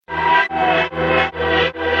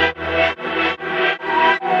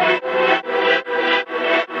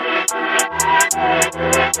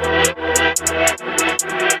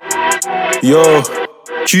Yo,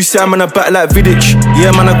 juicy, I'm in a back like Vidic. Yeah,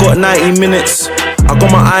 man, I got 90 minutes. I got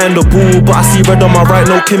my eye on the ball, but I see red on my right,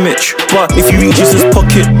 no Kimmich. But if he reaches his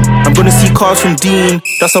pocket, I'm gonna see cars from Dean.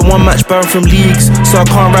 That's a one-match ban from leagues, so I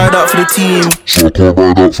can't ride out for the team.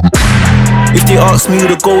 If they ask me who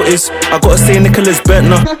the GOAT is, I gotta say Nicholas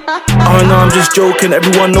Bentner. Oh no, I'm just joking,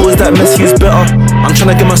 everyone knows that Messi is better. I'm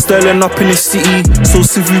tryna get my Sterling up in this city, so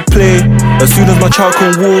s'il vous plaît. As soon as my child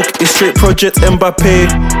can walk, it's straight Project Mbappe.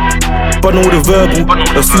 But all the verbal,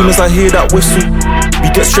 as soon as I hear that whistle,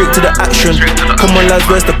 we get straight to the action. Come on lads,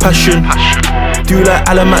 where's the passion? Do like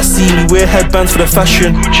Alamatsi, we wear headbands for the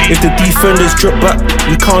fashion. If the defenders drop back,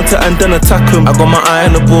 we counter and then attack them. I got my eye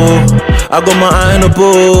on the ball, I got my eye on the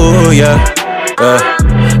ball, yeah.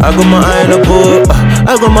 I got my eye on the ball,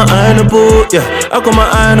 I got my eye on the ball, yeah. I got my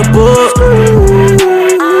eye on the ball,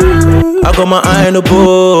 I got my eye on the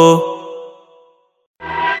ball.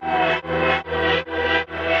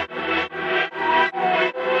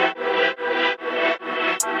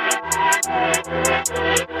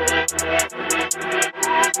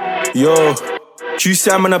 Yo, juicy,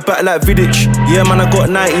 I'm in a back like Vidic. Yeah, man, I got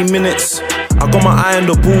 90 minutes. I got my eye on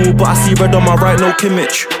the ball, but I see red on my right, no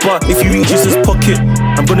Kimmich. But if he reaches his pocket,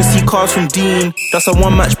 I'm gonna see cars from Dean. That's a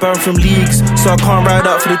one-match ban from leagues, so I can't ride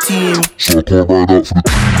out for the team.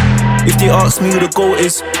 If they ask me who the GOAT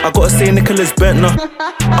is, I gotta say Nicholas Bentner.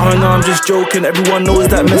 Oh no, I'm just joking, everyone knows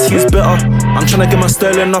that Messi is better. I'm tryna get my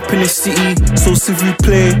Sterling up in this city, so s'il vous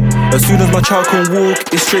plaît. As soon as my child can walk,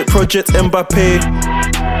 it's straight Project Mbappe.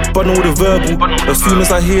 But all the verbal, as soon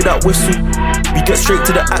as I hear that whistle, we get straight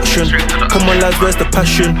to the action. Come on lads, where's the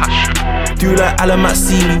passion? Do like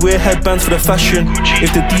Alamatsi, we wear headbands for the fashion.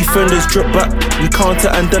 If the defenders drop back, we counter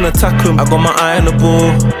and then attack them. I got my eye on the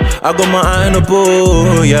ball, I got my eye on the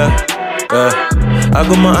ball, yeah. I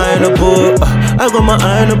got my eye on the ball, I got my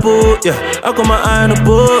eye on the ball, yeah. I got my eye on the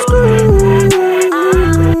ball,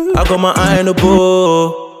 I got my eye on the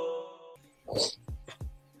ball.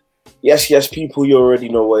 Yes, people, you already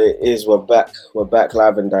know what it is. We're back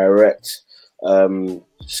live and direct.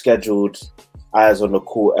 Scheduled Eyes on the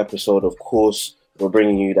Court episode, of course. We're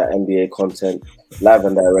bringing you that NBA content live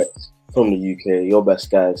and direct from the UK. Your best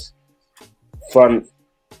guys.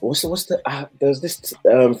 There's this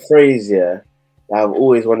phrase here that I've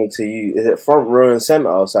always wanted to use. Is it front row and center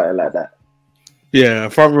or something like that? Yeah,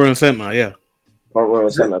 front row and center, yeah. Front row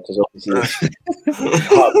and center, because obviously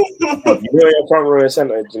you're in front row and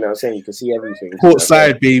center, you know what I'm saying? You can see everything.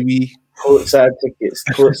 Courtside, baby. Courtside tickets,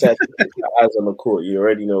 Eyes on the Court. You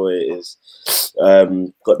already know what it is.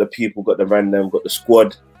 Got the people, got the random, got the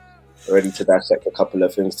squad ready to dissect a couple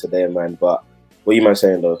of things today, man. But what you man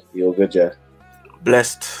saying though? You're good, yeah?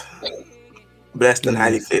 Blessed and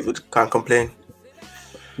highly favored. Can't complain.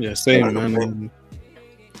 Yeah, same, man.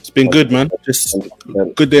 It's been good, man. Just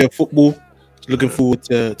good day of football. Looking forward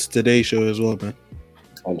to today's show as well, man.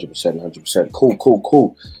 100%.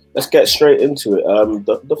 Cool. Let's get straight into it.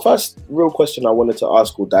 The first real question I wanted to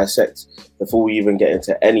ask or dissect before we even get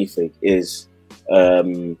into anything is,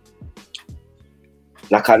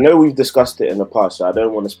 like, I know we've discussed it in the past, so I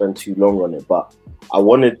don't want to spend too long on it, but I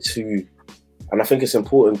wanted to, and I think it's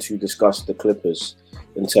important to discuss the Clippers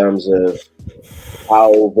in terms of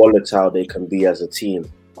how volatile they can be as a team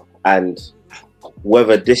and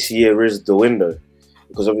whether this year is the window.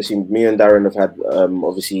 Because obviously me and Darren have had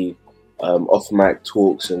off-mic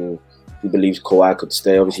talks, and he believes Kawhi could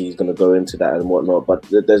stay. Obviously he's going to go into that and whatnot, but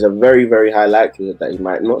there's a very, very high likelihood that he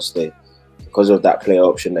might not stay because of that player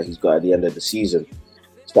option that he's got at the end of the season.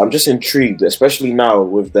 So I'm just intrigued, especially now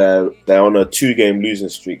with they're on a 2-game losing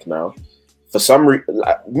streak now. For some reason,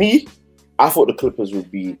 I thought the Clippers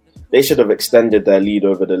they should have extended their lead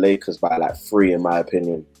over the Lakers by like 3, in my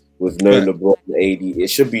opinion. With no LeBron and AD, it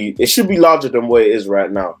should be larger than what it is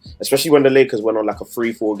right now. Especially when the Lakers went on like a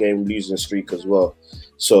 3-4 game losing streak as well.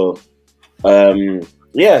 So,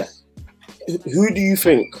 yeah, who do you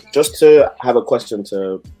think? Just to have a question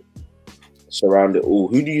to surround it all,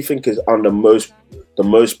 who do you think is under the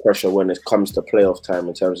most pressure when it comes to playoff time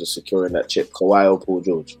in terms of securing that chip? Kawhi or Paul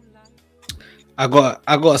George? I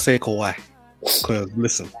gotta say Kawhi. Because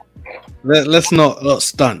listen, let's not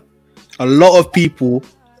stunt. A lot of people,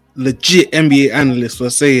 legit NBA analysts, were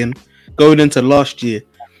saying going into last year,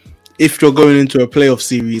 if you're going into a playoff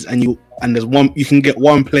series and there's one, you can get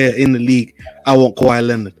one player in the league, I want Kawhi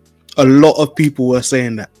Leonard. A lot of people were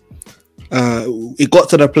saying that. It got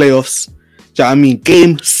to the playoffs. Do you know what I mean?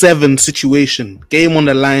 Game 7 situation, game on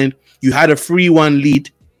the line. You had a 3-1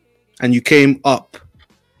 lead and you came up,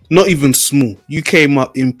 not even small. You came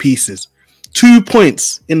up in pieces. 2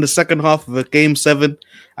 points in the second half of a game 7.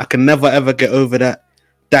 I can never ever get over that.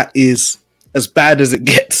 That is as bad as it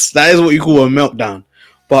gets. That is what you call a meltdown.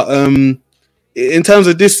 But in terms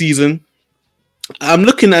of this season, I'm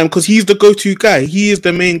looking at him because he's the go-to guy. He is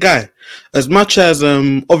the main guy. As much as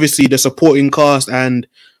obviously the supporting cast and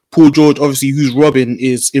Paul George, obviously who's Robin,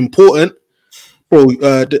 is important. Bro,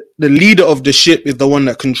 the leader of the ship is the one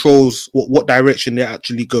that controls what direction they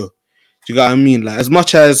actually go. Do you get what I mean? Like, as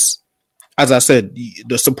much as I said,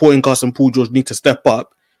 the supporting cast and Paul George need to step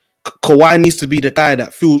up. Kawhi needs to be the guy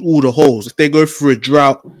that fills all the holes. If they go through a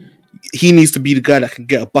drought, he needs to be the guy that can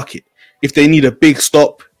get a bucket. If they need a big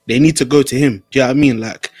stop, they need to go to him. Do you know what I mean?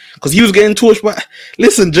 Like, because he was getting torched. But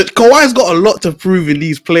listen, Kawhi's got a lot to prove in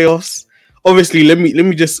these playoffs. Obviously, let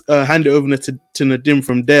me just hand it over to Nadim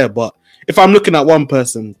from there. But if I'm looking at one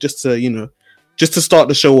person, just to start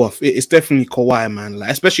the show off, it's definitely Kawhi, man.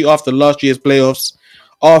 Like, especially after last year's playoffs,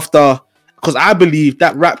 because I believe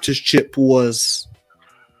that Raptors chip was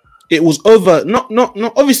over. Not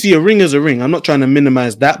obviously a ring is a ring. I'm not trying to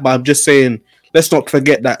minimize that, but I'm just saying let's not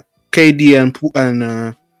forget that KD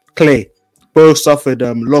and Clay both suffered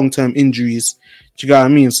long-term injuries. Do you get what I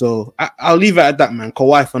mean? So I'll leave it at that, man.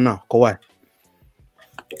 Kawhi for now. Kawhi.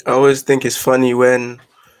 I always think it's funny when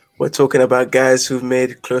we're talking about guys who've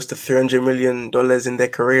made close to $300 million in their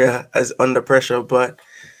career as under pressure. But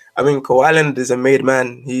I mean, Kawhi Leonard is a made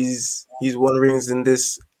man. He's won rings in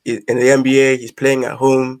the NBA. He's playing at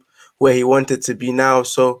home where he wanted to be now.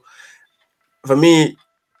 So for me,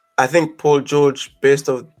 I think Paul George, based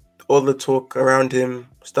on all the talk around him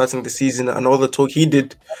starting the season and all the talk he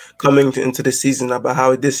did coming into the season about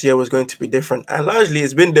how this year was going to be different, and largely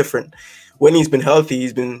it's been different. When he's been healthy,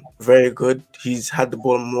 he's been very good. He's had the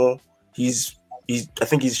ball more. I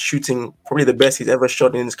think he's shooting probably the best he's ever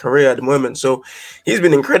shot in his career at the moment. So he's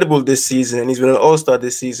been incredible this season, and he's been an all-star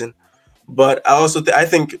this season. But I also I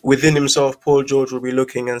think within himself, Paul George will be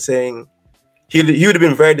looking and saying he would have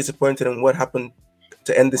been very disappointed in what happened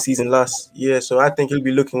to end the season last year. So I think he'll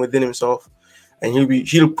be looking within himself, and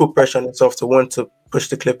he'll put pressure on himself to want to push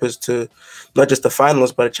the Clippers to not just the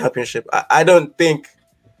finals but a championship. I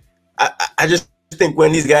just think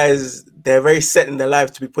when these guys, they're very set in their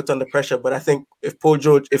lives to be put under pressure. But I think if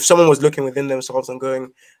someone was looking within themselves and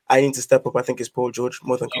going, I need to step up, I think it's Paul George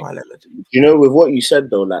more than Kawhi Leonard. You know, with what you said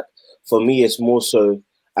though, like for me, it's more so.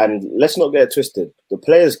 And let's not get it twisted. The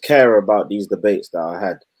players care about these debates that I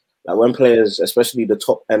had. Like when players, especially the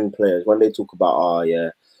top end players, when they talk about,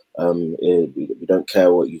 we don't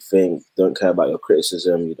care what you think, don't care about your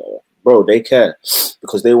criticism, bro, they care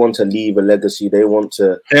because they want to leave a legacy. They want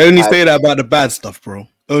to. They only say that about the bad stuff, bro.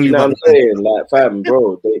 Only you know about what I'm saying, like, fam,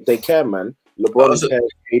 bro, they care, man. LeBron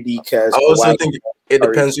cares, AD cares. I also think it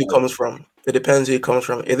depends who it comes from. It depends who it comes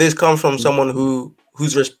from. If this comes from someone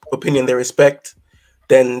whose opinion they respect,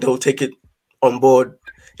 then they'll take it on board.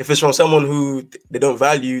 If it's from someone who they don't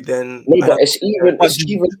value, then it's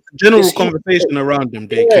even general conversation around them.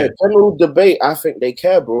 They care. General debate. I think they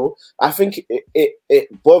care, bro. I think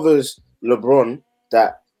it bothers LeBron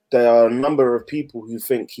that there are a number of people who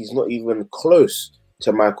think he's not even close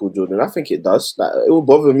to Michael Jordan. I think it does. That it will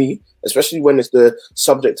bother me, especially when it's the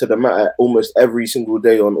subject to the matter almost every single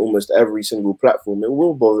day on almost every single platform. It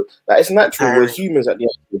will bother. Like, it's natural. We're humans at the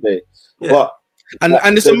end of the day, but.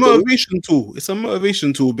 And it's a motivation tool. It's a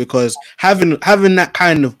motivation tool because having that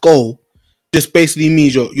kind of goal just basically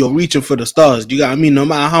means you're reaching for the stars. Do you get what I mean? No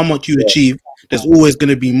matter how much you achieve, there's always going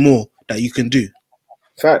to be more that you can do.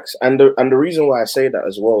 Facts. And the reason why I say that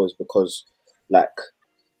as well is because, like,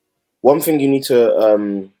 one thing you need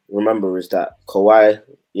to remember is that Kawhi,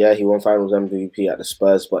 he won Finals MVP at the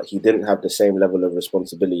Spurs, but he didn't have the same level of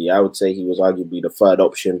responsibility. I would say he was arguably the third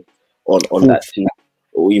option on that team.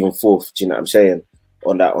 Or even fourth, do you know what I'm saying?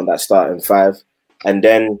 On that starting five. And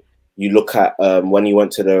then you look at when he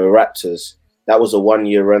went to the Raptors, that was a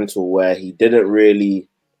 1-year rental where he didn't really,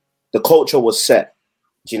 the culture was set.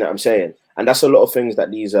 Do you know what I'm saying? And that's a lot of things that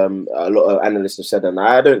a lot of analysts have said. And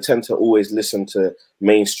I don't tend to always listen to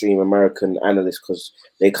mainstream American analysts because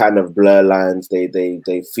they kind of blur lines. They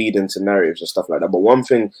feed into narratives and stuff like that. But one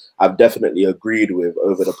thing I've definitely agreed with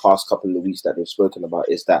over the past couple of weeks that they've spoken about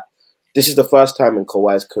is that this is the first time in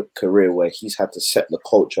Kawhi's career where he's had to set the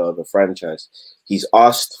culture of the franchise. He's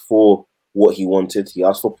asked for what he wanted. He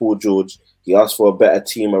asked for Paul George. He asked for a better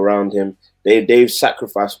team around him. They've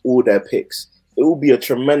sacrificed all their picks. It will be a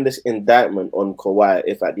tremendous indictment on Kawhi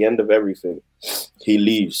if at the end of everything, he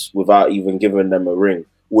leaves without even giving them a ring,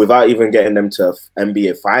 without even getting them to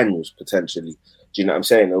NBA Finals, potentially. Do you know what I'm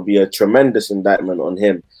saying? It'll be a tremendous indictment on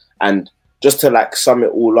him. And just to, like, sum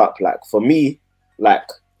it all up, like, for me, like,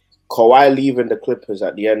 Kawhi leaving the Clippers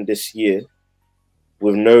at the end this year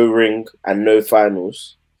with no ring and no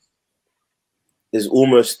finals is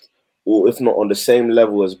almost or if not on the same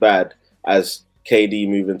level as bad as KD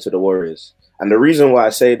moving to the Warriors. And the reason why I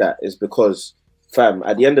say that is because, fam,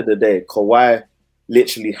 at the end of the day, Kawhi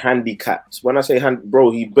literally handicapped. When I say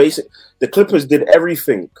the Clippers did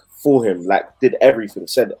everything for him, like did everything,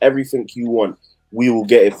 said everything you want, we will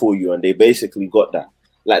get it for you. And they basically got that.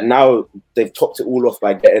 Like now they've topped it all off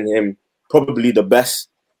by getting him probably the best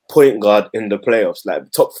point guard in the playoffs,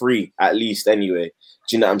 like top 3 at least anyway.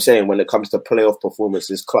 Do you know what I'm saying? When it comes to playoff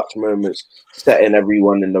performances, clutch moments, setting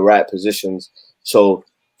everyone in the right positions. So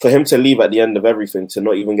for him to leave at the end of everything, to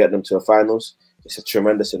not even get them to the finals, it's a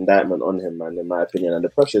tremendous indictment on him, man, in my opinion. And the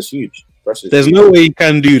pressure's huge. There's no way he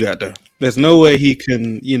can do that, though. There's no way he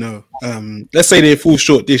can, let's say they fall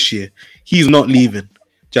short this year. He's not leaving.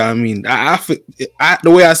 Do you know what I mean?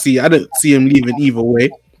 The way I see it, I don't see him leaving either way.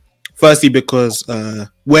 Firstly, because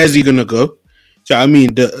where's he going to go? Do you know what I mean?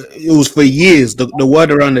 It was for years, the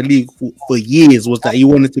word around the league for years was that he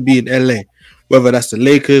wanted to be in LA. Whether that's the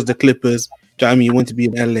Lakers, the Clippers, do you know what I mean? He wanted to be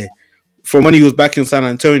in LA. From when he was back in San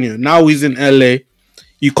Antonio, now he's in LA.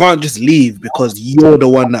 You can't just leave because you're the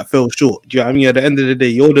one that fell short. Do you know what I mean? At the end of the day,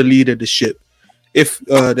 you're the leader of the ship. If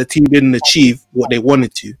the team didn't achieve what they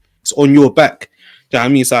wanted to, it's on your back. Do you know what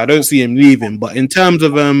I mean? So I don't see him leaving. But in terms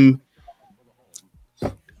of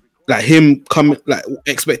like him coming, like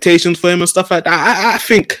expectations for him and stuff like that, I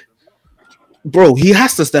think, bro, he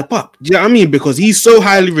has to step up. Do you know what I mean? Because he's so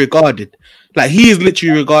highly regarded. Like he is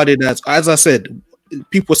literally regarded as I said,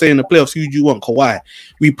 people say in the playoffs, who do you want? Kawhi.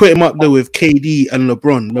 We put him up there with KD and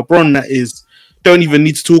LeBron. LeBron, that is, don't even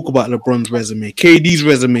need to talk about LeBron's resume. KD's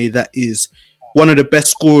resume, that is one of the best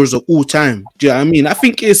scorers of all time. Do you know what I mean? I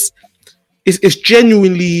think it's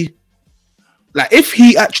genuinely, like, if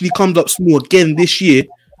he actually comes up small again this year,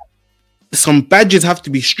 some badges have to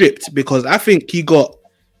be stripped, because I think he got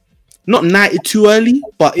not knighted too early,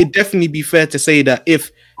 but it'd definitely be fair to say that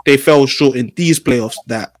if they fell short in these playoffs,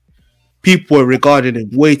 that people were regarding him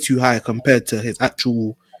way too high compared to his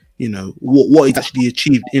actual, what he's actually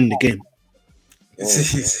achieved in the game.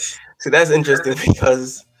 So that's interesting,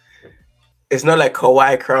 because it's not like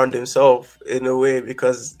Kawhi crowned himself in a way,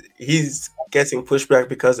 because he's getting pushback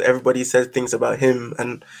because everybody says things about him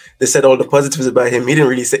and they said all the positives about him. He didn't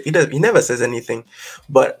really say, he never says anything.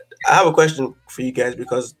 But I have a question for you guys,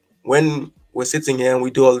 because when we're sitting here and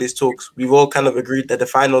we do all these talks, we've all kind of agreed that the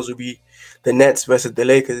finals will be the Nets versus the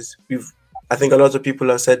Lakers. I think a lot of people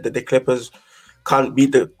have said that the Clippers can't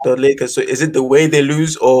beat the Lakers. So is it the way they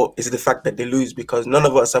lose, or is it the fact that they lose? Because none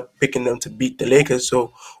of us are picking them to beat the Lakers.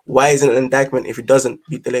 So why isn't it an indictment if it doesn't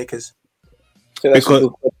beat the Lakers? Because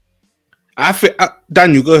I think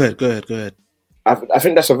Daniel, go ahead. I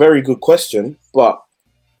think that's a very good question, but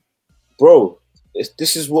bro,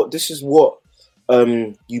 this is what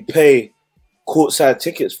you pay courtside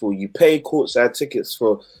tickets for. You pay courtside tickets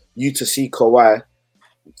for you to see Kawhi,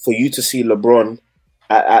 for you to see LeBron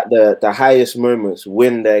at the highest moments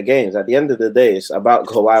win their games. At the end of the day, it's about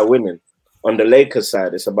Kawhi winning. On the Lakers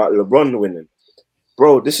side, it's about LeBron winning.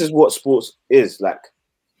 Bro, this is what sports is. Like,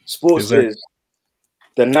 sports is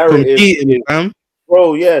the narrative.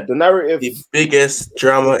 Bro, yeah, the narrative. The biggest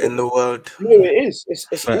drama in the world. No, it is.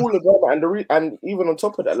 It's all the drama, and even on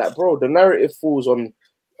top of that, like, bro, the narrative falls on,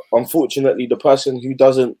 unfortunately, the person who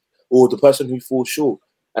doesn't, or the person who falls short.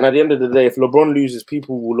 And at the end of the day, if LeBron loses,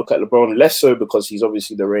 people will look at LeBron less so because he's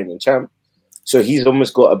obviously the reigning champ. So he's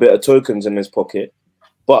almost got a bit of tokens in his pocket.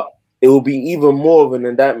 But it will be even more of an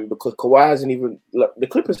indictment because Kawhi hasn't even... the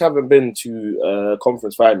Clippers haven't been to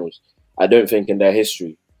conference finals, I don't think, in their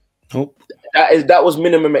history. Nope. That was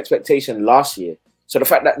minimum expectation last year. So the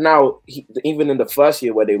fact that now, even in the first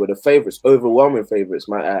year where they were the favourites, overwhelming favourites,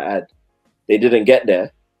 might I add, they didn't get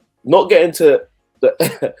there. Not getting to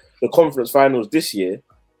the conference finals this year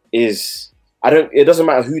is... it doesn't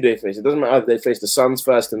matter who they face. It doesn't matter if they face the Suns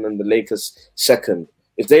first and then the Lakers second.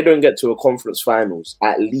 If they don't get to a conference finals,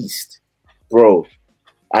 at least, bro,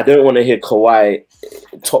 I don't want to hear Kawhi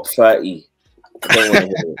top 30. I don't want to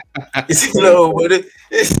hear it. No, but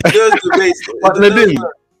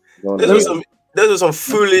there were some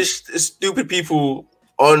foolish, stupid people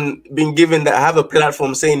being given that have a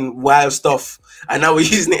platform saying wild stuff, and now we're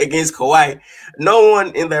using it against Kawhi. No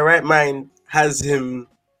one in their right mind has him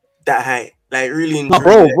that high. Like, really,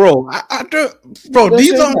 bro. I don't, bro.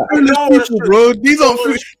 These aren't foolish people, bro.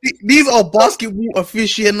 These are basketball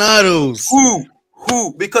aficionados.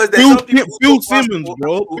 Who? Because Bill Simmons,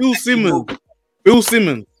 bro. Bill Simmons. Bill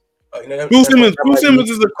Simmons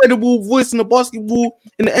is a credible voice in the basketball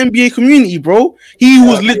in the NBA community, bro. He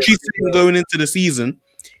was literally saying going into the season,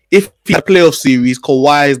 if he had a playoff series,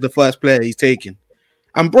 Kawhi is the first player he's taking.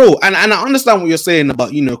 And bro, and I understand what you're saying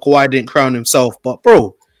about, Kawhi didn't crown himself, but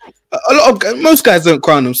bro, A lot of most guys don't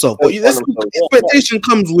crown themselves, but expectation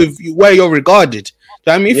comes with where you're regarded.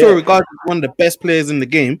 So, I mean, if you're regarded as one of the best players in the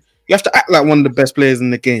game, you have to act like one of the best players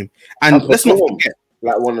in the game. And let's not forget,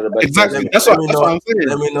 like one of the best. Exactly. That's what I'm saying.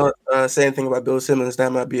 Let me not say anything about Bill Simmons.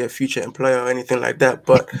 That might be a future employer or anything like that.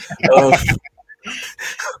 But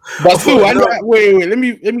but still, wait. Let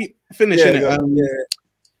me finish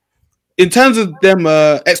in terms of them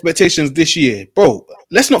expectations this year, bro.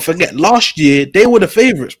 Let's not forget last year they were the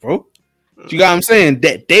favorites, bro. You got what I'm saying?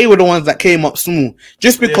 That they were the ones that came up small,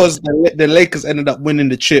 just because the Lakers ended up winning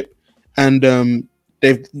the chip, and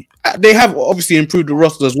they have obviously improved the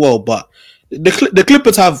roster as well. But the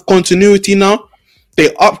Clippers have continuity now. They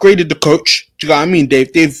upgraded the coach. Do you know what I mean?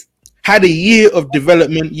 They've had a year of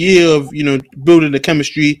development, year of building the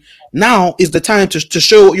chemistry. Now is the time to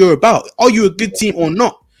show what you're about. Are you a good team or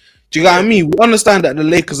not? Do you know what I mean? We understand that the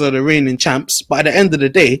Lakers are the reigning champs, but at the end of the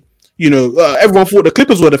day, everyone thought the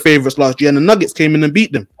Clippers were the favorites last year, and the Nuggets came in and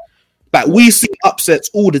beat them. But we see upsets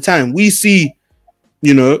all the time. We see,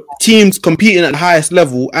 teams competing at the highest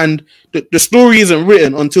level, and the story isn't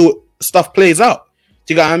written until stuff plays out.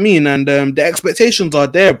 Do you know what I mean? And the expectations are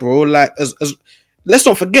there, bro. Like, as let's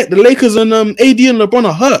not forget, the Lakers and AD and LeBron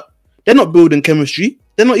are hurt. They're not building chemistry.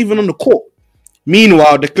 They're not even on the court.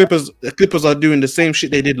 Meanwhile, the Clippers are doing the same shit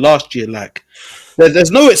they did last year. Like, there's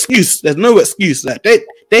no excuse. There's no excuse. Like,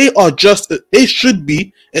 they should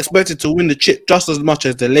be expected to win the chip just as much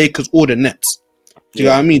as the Lakers or the Nets. Do you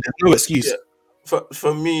know what I mean? There's no excuse. Yeah.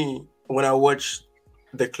 For me, when I watch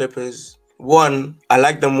the Clippers, one, I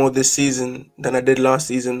like them more this season than I did last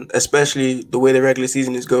season, especially the way the regular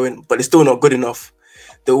season is going, but it's still not good enough.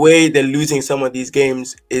 The way they're losing some of these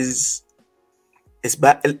games is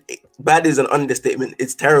bad. Bad is an understatement.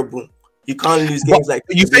 It's terrible. You can't lose games like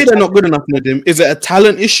you say they're not good enough, Nadim. Is it a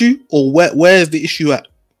talent issue, or where is the issue at?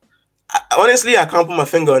 Honestly, I can't put my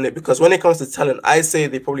finger on it, because when it comes to talent, I say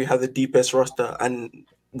they probably have the deepest roster and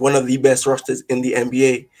one of the best rosters in the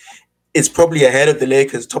NBA. It's probably ahead of the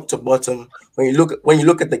Lakers, top to bottom. When you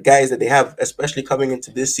look at the guys that they have, especially coming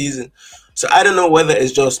into this season. So I don't know whether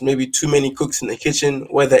it's just maybe too many cooks in the kitchen,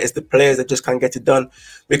 whether it's the players that just can't get it done.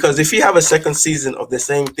 Because if you have a second season of the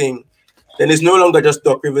same thing, then it's no longer just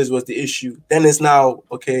Doc Rivers was the issue. Then it's now,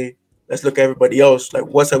 okay, let's look at everybody else. Like,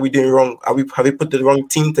 what are we doing wrong? Have we put the wrong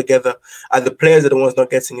team together? Are the players are the ones not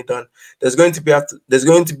getting it done? There's going to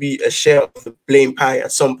be a share of the blame pie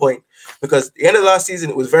at some point. Because at the end of last season,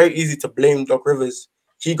 it was very easy to blame Doc Rivers.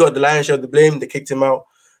 He got the lion's share of the blame. They kicked him out.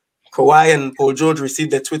 Kawhi and Paul George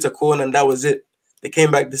received their Twitter corner, and that was it. They came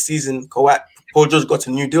back this season. Paul George got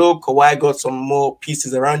a new deal. Kawhi got some more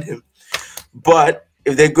pieces around him. But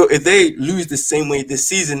if they lose the same way this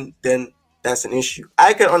season, then that's an issue.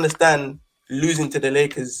 I can understand losing to the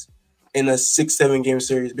Lakers in a 6-7 game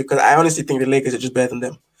series, because I honestly think the Lakers are just better than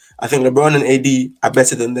them. I think LeBron and AD are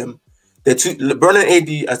better than them. LeBron and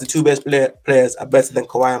AD as the two best players are better than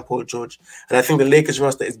Kawhi and Paul George. And I think the Lakers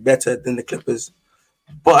roster is better than the Clippers.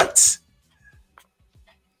 But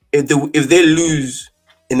if they lose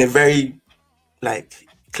in a very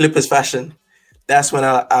Clippers fashion, that's when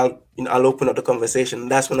I'll open up the conversation.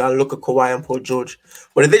 That's when I'll look at Kawhi and Paul George.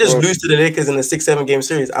 But if they just lose to the Lakers in a 6-7 game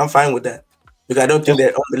series, I'm fine with that, because I don't think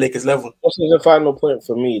they're on the Lakers level. This is the final point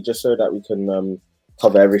for me, just so that we can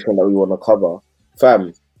cover everything that we want to cover.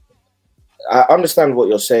 Fam, I understand what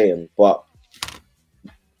you're saying, but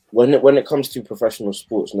when it comes to professional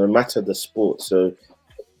sports, no matter the sport, so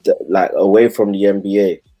away from the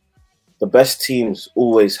NBA, the best teams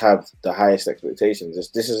always have the highest expectations.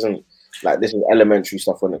 This is elementary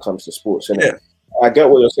stuff when it comes to sports, isn't it? I get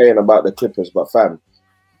what you're saying about the Clippers, but fam,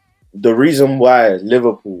 the reason why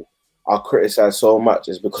Liverpool are criticized so much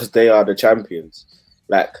is because they are the champions.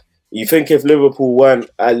 Like, you think if Liverpool weren't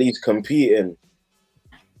at least competing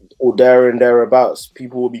or there and thereabouts,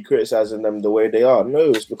 people will be criticizing them the way they are?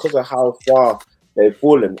 No, it's because of how far they've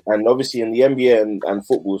fallen. And obviously in the NBA and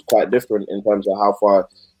football is quite different in terms of how far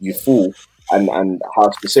you fall and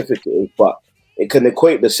how specific it is, but it can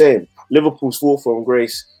equate the same. Liverpool's fall from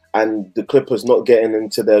grace and the Clippers not getting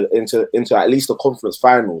into at least the conference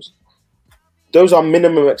finals. Those are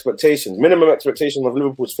minimum expectations. Minimum expectation of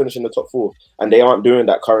Liverpool is finishing the top 4, and they aren't doing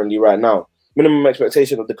that currently right now. Minimum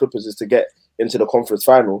expectation of the Clippers is to get into the conference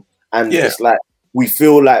final, and it's like we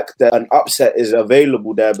feel like an upset is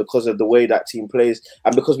available there because of the way that team plays,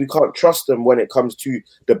 and because we can't trust them when it comes to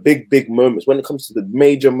the big moments, when it comes to the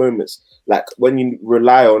major moments, like when you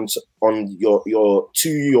rely on your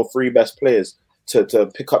 2 or 3 best players to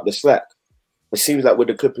pick up the slack. It seems like with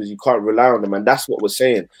the Clippers, you can't rely on them, and that's what we're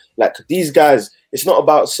saying. Like, these guys, it's not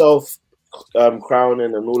about self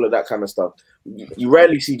crowning and all of that kind of stuff. You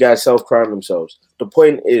rarely see guys self-crown themselves. The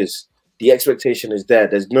point is, the expectation is there.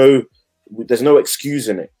 There's no excuse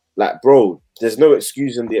in it. Like, bro, there's no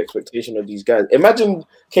excuse in the expectation of these guys. Imagine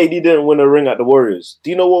KD didn't win a ring at the Warriors.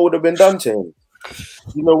 Do you know what would have been done to him?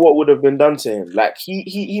 You know what would have been done to him? Like,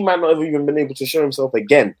 he might not have even been able to show himself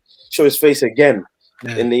again, show his face again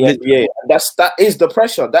in the NBA. And that is the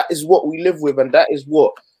pressure. That is what we live with, and that is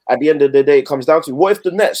what, at the end of the day, it comes down to. What if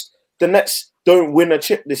the Nets don't win a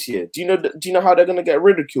chip this year? Do you know how they're gonna get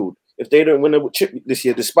ridiculed if they don't win a chip this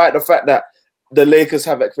year, despite the fact that the Lakers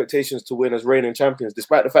have expectations to win as reigning champions,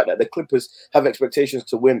 despite the fact that the Clippers have expectations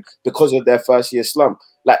to win because of their first year slump?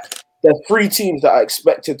 Like, there are 3 teams that are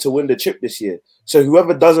expected to win the chip this year. So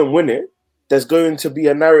whoever doesn't win it, there's going to be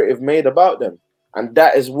a narrative made about them. And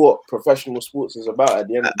that is what professional sports is about at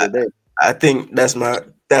the end of the day. I think that's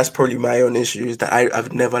probably my own issue, is that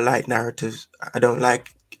I've never liked narratives. I don't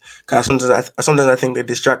like, because sometimes I think they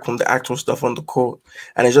distract from the actual stuff on the court.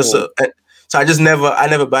 And it's just so I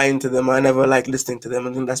never buy into them. I never like listening to them.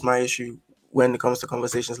 I think that's my issue when it comes to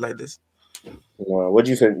conversations like this. What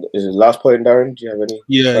do you think? Is it last point, Darren? Do you have any?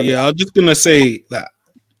 Yeah. I was just gonna say that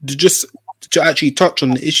to actually touch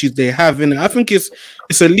on the issues they have in it. I think it's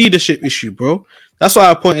a leadership issue, bro. That's why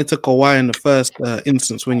I pointed to Kawhi in the first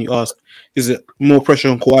instance when you asked, is it more pressure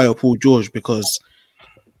on Kawhi or Paul George? Because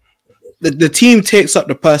the team takes up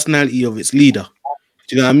the personality of its leader.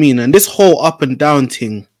 Do you know what I mean? And this whole up and down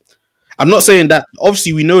thing, I'm not saying that,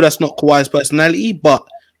 obviously we know that's not Kawhi's personality, but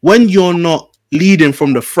when you're not leading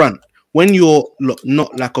from the front, when you're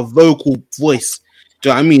not like a vocal voice, do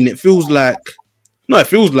you know what I mean? I feel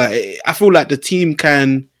like the team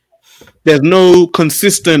there's no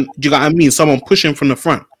consistent, do you know what I mean, someone pushing from the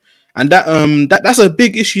front. And that's a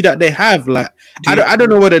big issue that they have. Like, I don't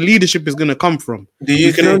know where the leadership is going to come from.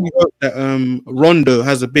 You can only hope that Rondo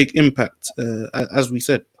has a big impact, as we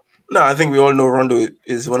said. No, I think we all know Rondo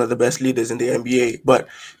is one of the best leaders in the NBA. But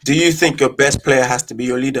do you think your best player has to be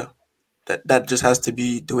your leader? That just has to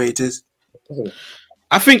be the way it is?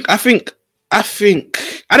 I don't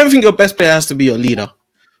think your best player has to be your leader.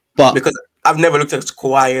 But because I've never looked at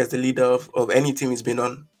Kawhi as the leader of any team he's been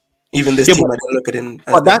on. Even this team, I don't look at him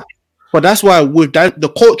as But that's why with that, the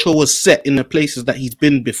culture was set in the places that he's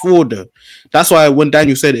been before, though. That's why when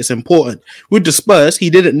Daniel said it's important. With the Spurs, he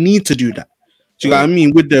didn't need to do that. Do you know what I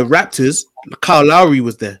mean? With the Raptors, Kyle Lowry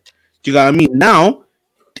was there. Do you know what I mean? Now,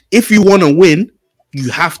 if you want to win, you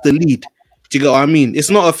have to lead. Do you know what I mean? It's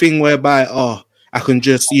not a thing whereby, I can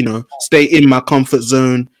just, stay in my comfort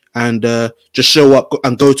zone and just show up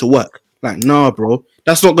and go to work. Like, nah, bro.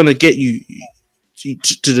 That's not going to get you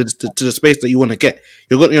to the space that you want to get.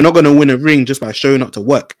 You're not going to win a ring just by showing up to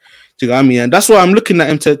work. Do you know what I mean? And that's why I'm looking at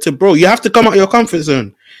him to bro, you have to come out of your comfort zone.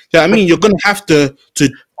 Do you know what I mean? You're going to have to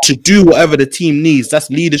do whatever the team needs. That's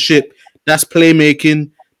leadership. That's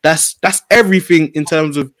playmaking. That's everything in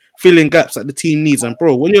terms of filling gaps that the team needs. And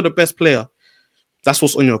bro, when you're the best player, that's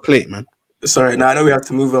what's on your plate, man. Sorry, now I know we have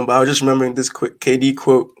to move on, but I was just remembering this quick KD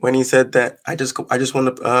quote when he said that I just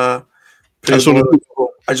want to I just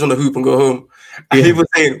want to hoop and go home. And people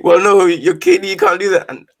saying, "Well, no, you're KD, you can't do that."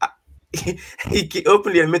 And he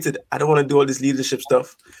openly admitted, "I don't want to do all this leadership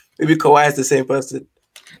stuff." Maybe Kawhi is the same person.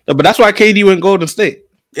 No, but that's why KD went Golden State.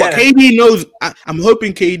 Yeah. But KD knows. I'm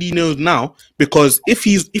hoping KD knows now, because if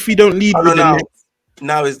he don't lead with the Nets,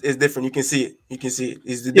 now it's different. You can see it. It's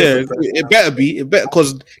the different person. It better be. It better,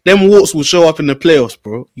 because them warts will show up in the playoffs,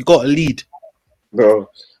 bro. You got to lead, bro,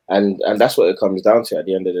 and that's what it comes down to at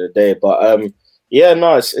the end of the day. But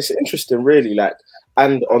it's interesting, really. Like,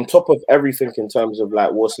 and on top of everything in terms of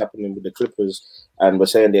like what's happening with the Clippers, and we're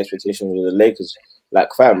saying the expectations with the Lakers. Like,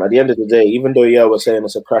 fam, at the end of the day, even though we're saying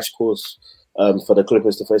it's a crash course for the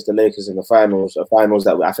Clippers to face the Lakers in the finals,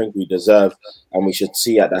 that I think we deserve and we should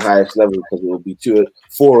see at the highest level, because it will be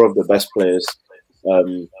 4 of the best players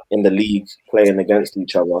in the league playing against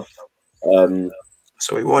each other.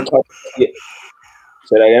 So we want. Say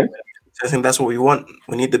that again. I think that's what we want.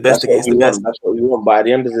 We need the best against the best. That's what we want. But at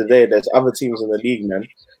the end of the day, there's other teams in the league, man,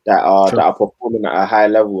 that are performing at a high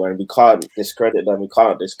level, and we can't discredit them. We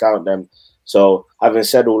can't discount them. So, having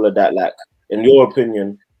said all of that, like, in your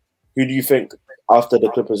opinion, who do you think, after the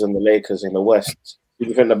Clippers and the Lakers in the West, who do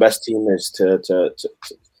you think the best team is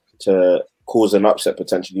to cause an upset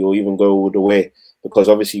potentially, or even go all the way? Because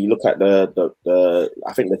obviously you look at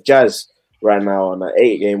I think the Jazz right now on an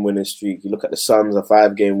 8-game winning streak. You look at the Suns, a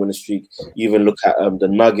 5-game winning streak. You even look at the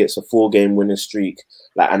Nuggets, a 4-game winning streak.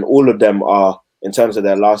 Like, and all of them are, in terms of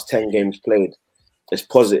their last 10 games played, it's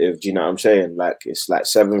positive. Do you know what I'm saying? Like, it's like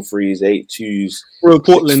 7 threes, 8 twos. Throw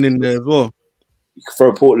Portland in there as well. You can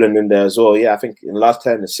throw Portland in there as well. Yeah, I think in the last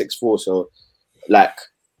 10 it's 6-4. So, like,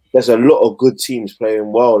 there's a lot of good teams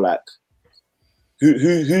playing well. Like, who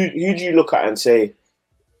do you look at and say,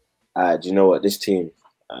 do you know what, this team,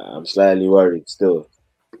 I'm slightly worried still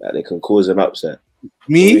that they can cause an upset? What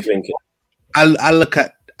are Me, you thinking? I look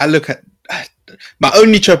at my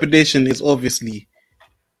only trepidation is obviously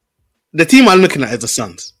the team I'm looking at is the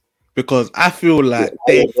Suns, because I feel like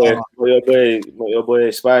Your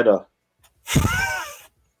boy Spider.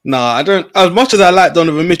 I don't. As much as I like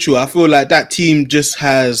Donovan Mitchell, I feel like that team just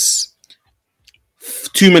has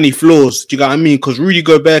too many flaws. Do you get what I mean? Because Rudy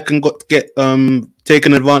Gobert can get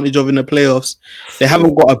taken advantage of in the playoffs. They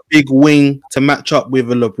haven't got a big wing to match up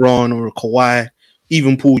with a LeBron or a Kawhi,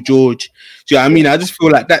 even Paul George. Do you know what I mean? I just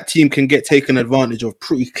feel like that team can get taken advantage of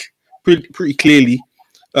pretty clearly.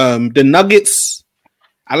 The Nuggets,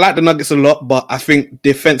 I like the Nuggets a lot, but I think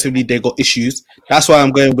defensively they got issues. That's why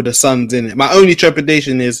I'm going with the Suns in it. My only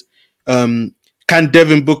trepidation is, can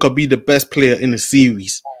Devin Booker be the best player in the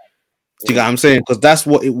series? Do you get what I'm saying? Because that's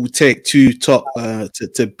what it will take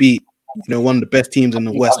to beat, one of the best teams in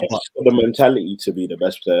the West. He's got the mentality to be the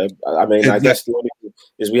best player. I mean, exactly. I guess the only thing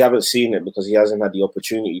is we haven't seen it because he hasn't had the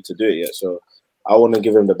opportunity to do it yet. So I want to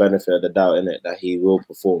give him the benefit of the doubt in it that he will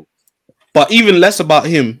perform. But even less about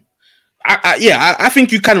him. I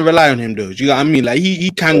think you can rely on him though. Do you know what I mean? Like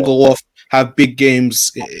he can go off, have big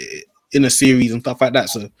games in a series and stuff like that.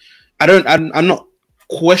 So I'm not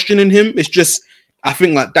questioning him. It's just I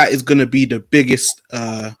think like that is going to be the biggest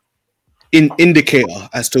indicator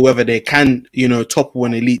as to whether they can, topple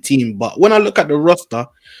an elite team. But when I look at the roster,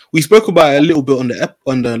 we spoke about it a little bit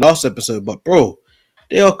on the last episode. But bro,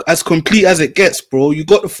 they are as complete as it gets, bro. You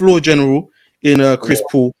got the floor general in Chris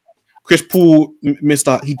Paul. Chris Paul,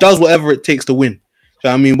 he does whatever it takes to win. So,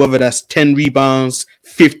 I mean, whether that's 10 rebounds,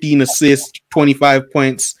 15 assists, 25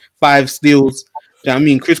 points, 5 steals. So, I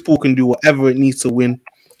mean, Chris Paul can do whatever it needs to win.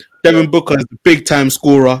 Devin Booker is a big-time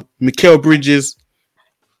scorer. Mikal Bridges,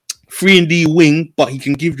 3-and-D wing, but he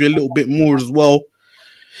can give you a little bit more as well.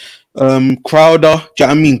 Crowder,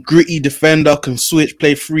 gritty defender, can switch,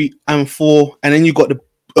 play 3 and 4. And then you got the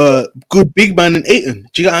good big man in Ayton.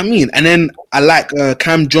 Do you get what I mean? And then I like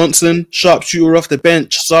Cam Johnson, sharpshooter off the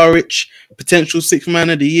bench, Saric, potential 6th man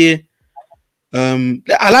of the year.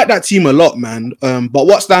 I like that team a lot, man. But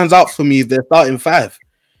what stands out for me is their starting 5. Do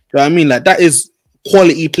you know what I mean? Like that is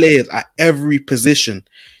quality players at every position.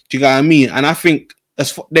 Do you get what I mean? And I think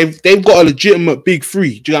they've got a legitimate big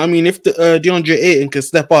 3. Do you know what I mean? If the DeAndre Ayton can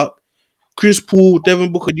step up, Chris Paul,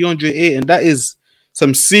 Devin Booker, DeAndre Ayton, that is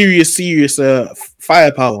some serious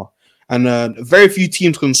firepower. And very few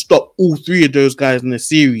teams can stop all 3 of those guys in the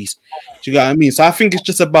series. Do you get what I mean? So I think it's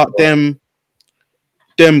just about them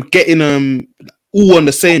getting all on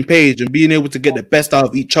the same page and being able to get the best out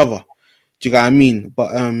of each other. Do you get what I mean?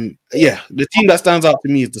 But the team that stands out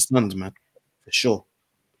to me is the Suns, man. For sure.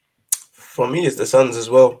 For me, it's the Suns as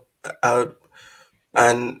well.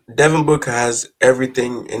 And Devin Booker has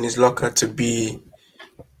everything in his locker to be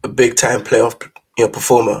a big-time playoff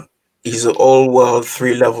performer. He's an all-world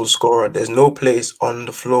 3-level scorer. There's no place on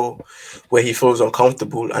the floor where he feels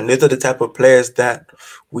uncomfortable. And these are the type of players that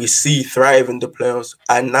we see thrive in the playoffs.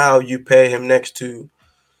 And now you pair him next to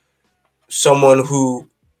someone who,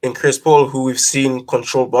 in Chris Paul, who we've seen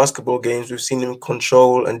control basketball games. We've seen him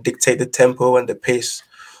control and dictate the tempo and the pace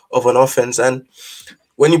of an offense. And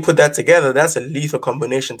when you put that together, that's a lethal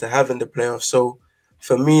combination to have in the playoffs. So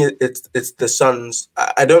for me, it's the Suns.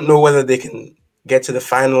 I don't know whether they can get to the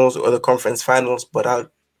finals or the conference finals, but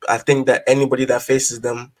I think that anybody that faces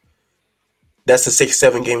them, that's a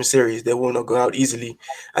 6-7 game series. They will not go out easily.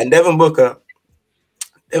 And Devin Booker,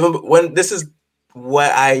 this is why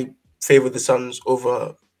I favor the Suns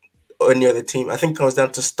over any other team. I think it comes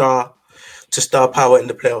down to star power in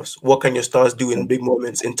the playoffs. What can your stars do in big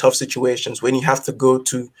moments, in tough situations? When you have to go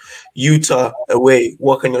to Utah away,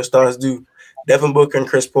 what can your stars do? Devin Booker and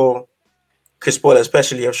Chris Paul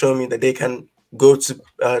especially, have shown me that they can go to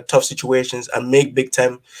tough situations and make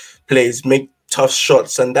big-time plays, make tough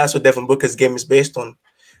shots. And that's what Devin Booker's game is based on.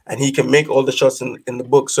 And he can make all the shots in the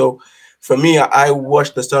book. So for me, I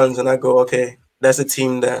watch the Suns and I go, okay, that's a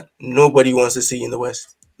team that nobody wants to see in the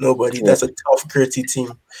West. Nobody. Yeah. That's a tough, gritty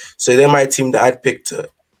team. So they're my team that I'd pick to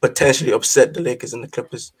potentially upset the Lakers and the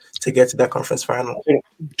Clippers to get to that conference final.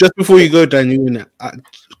 Just before you go, Daniel,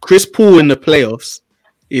 Chris Paul in the playoffs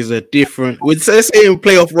is a different. Let's say in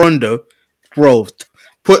playoff Rondo, bro,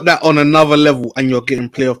 put that on another level, and you're getting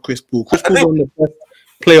playoff Chris Paul. Chris Paul's one of the best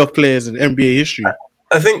playoff players in NBA history.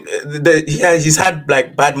 I think he's had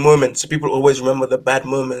like bad moments. People always remember the bad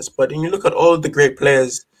moments, but when you look at all the great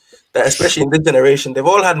players, that especially in this generation, they've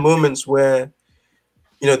all had moments where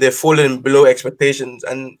they're falling below expectations,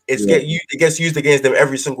 and it gets used against them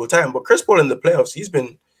every single time. But Chris Paul in the playoffs, he's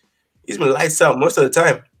been lights out most of the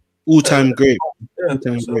time. All-time great. Yeah,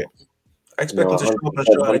 All-time so great. I expect him to show up and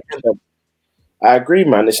 100%, show out again. I agree,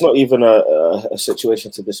 man. It's not even a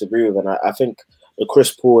situation to disagree with, and I think the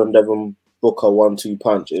Chris Paul and Devin Booker 1-2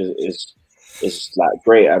 punch is like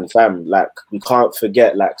great. And fam, like we can't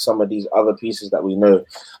forget like some of these other pieces that we know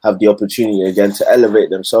have the opportunity again to elevate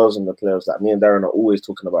themselves in the playoffs. Like me and Darren are always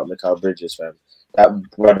talking about Mikal Bridges, fam.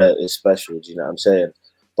 That brother is special. Do you know what I'm saying?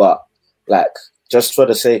 But like, just for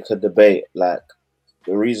the sake of debate, like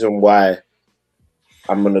the reason why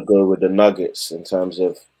I'm gonna go with the Nuggets in terms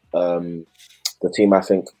of the team I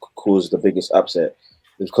think caused the biggest upset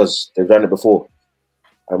is because they've done it before.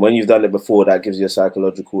 And when you've done it before, that gives you a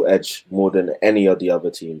psychological edge more than any of the other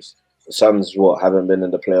teams. The Suns, haven't been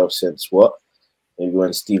in the playoffs since what? Maybe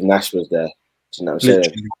when Steve Nash was there. Do you know what I'm saying?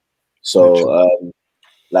 Literally. So,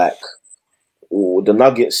 the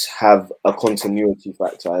Nuggets have a continuity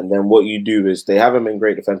factor. And then what you do is they haven't been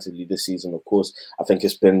great defensively this season, of course. I think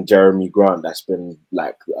it's been Jeremy Grant that's been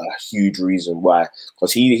like a huge reason why.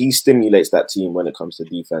 Because he stimulates that team when it comes to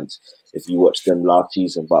defense, if you watch them last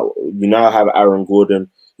season. But you now have Aaron Gordon,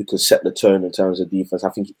 who can set the tone in terms of defense. I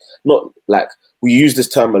think not like we use this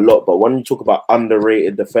term a lot, but when you talk about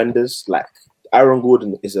underrated defenders, like Aaron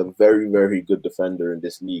Gordon is a very, very good defender in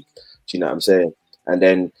this league. Do you know what I'm saying? And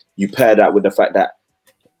then you pair that with the fact that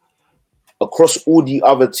across all the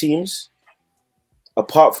other teams,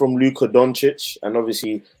 apart from Luka Doncic and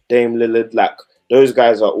obviously Dame Lillard, like those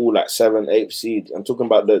guys are all like 7, 8 seed. I'm talking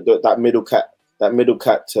about that middle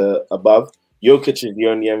cat to above. Jokic is the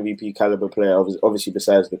only MVP caliber player, obviously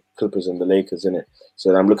besides the Clippers and the Lakers, in it.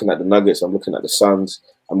 So I'm looking at the Nuggets, I'm looking at the Suns,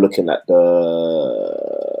 I'm looking at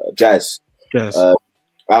the Jazz. Yes. Out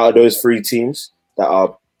of those 3 teams that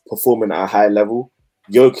are performing at a high level,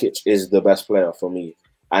 Jokic is the best player for me,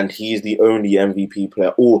 and he's the only MVP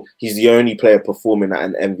player, or he's the only player performing at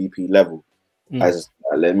an MVP level.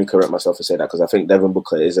 Let me correct myself and say that, because I think Devin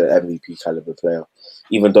Booker is an MVP caliber player.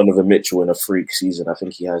 Even Donovan Mitchell in a freak season, I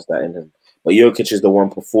think he has that in him. But Jokic is the one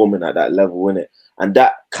performing at that level, innit? And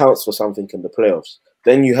that counts for something in the playoffs.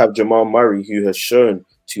 Then you have Jamal Murray, who has shown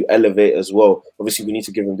to elevate as well. Obviously, we need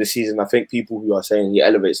to give him this season. I think people who are saying he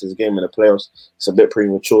elevates his game in the playoffs, it's a bit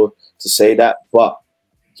premature to say that, but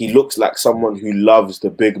he looks like someone who loves the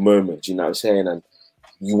big moments, you know what I'm saying? And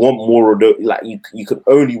you want more of those, like you can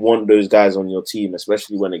only want those guys on your team,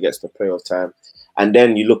 especially when it gets to playoff time. And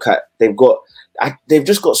then you look at, they've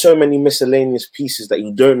just got so many miscellaneous pieces that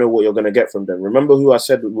you don't know what you're going to get from them. Remember who I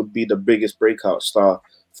said would be the biggest breakout star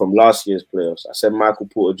from last year's playoffs? I said Michael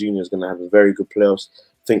Porter Jr. is going to have a very good playoffs.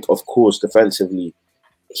 I think, of course, defensively,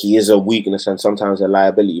 he is a weakness and sometimes a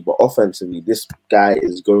liability. But offensively, this guy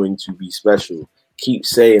is going to be special. Keep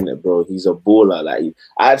saying it, bro. He's a baller. Like,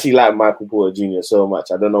 I actually like Michael Porter Jr. so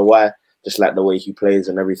much. I don't know why. Just like the way he plays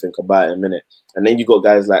and everything about him, innit? And then you got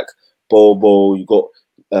guys like Bobo. You got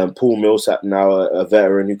Paul Millsap now, a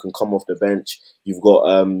veteran who can come off the bench. You've got,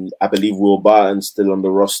 I believe, Will Barton still on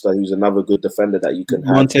the roster, who's another good defender that you can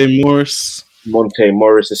have. Monte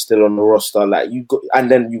Morris is still on the roster. Like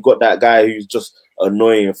and then you got that guy who's just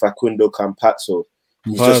annoying, Facundo Campazzo.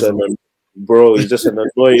 He's just an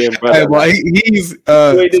annoying brother. Hey, but he's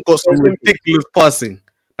got some ridiculous passing.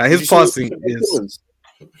 Like his passing is.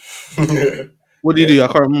 What do you do? I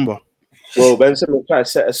can't remember. Bro, Ben Simmons tried to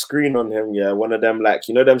set a screen on him. Yeah, one of them, like,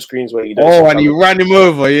 you know, them screens where you don't. Oh, and he ran him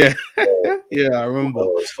over. Yeah, yeah, I remember.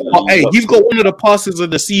 Hey, he's got one of the passes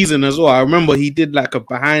of the season as well. I remember he did like a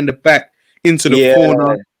behind the back into the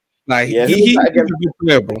corner. Like he's a good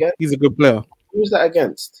player, bro. He's a good player. Who was that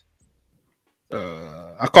against?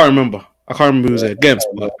 I can't remember. Who was against,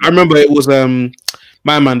 but I remember it was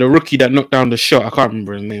my man, the rookie that knocked down the shot. I can't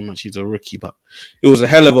remember his name. He's a rookie, but it was a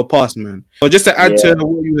hell of a pass, man. But just to add to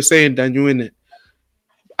what you were saying, Daniel, in it,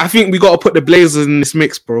 I think we got to put the Blazers in this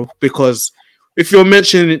mix, bro. Because if you're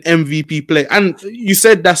mentioning MVP play, and you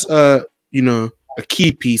said that's a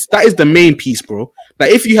key piece, that is the main piece, bro.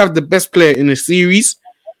 Like if you have the best player in a series,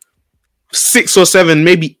 6 or 7,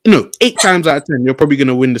 maybe 8 times out of 10, you're probably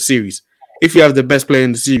gonna win the series if you have the best player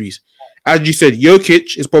in the series. As you said,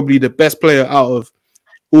 Jokic is probably the best player out of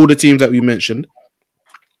all the teams that we mentioned.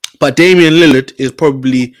 But Damian Lillard is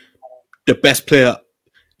probably the best player.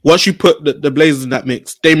 Once you put the Blazers in that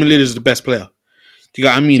mix, Damian Lillard is the best player. Do you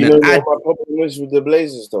know what I mean? You know what my problem is with the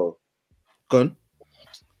Blazers, though? Go on.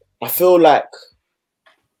 I feel like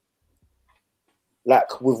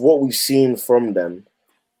with what we've seen from them,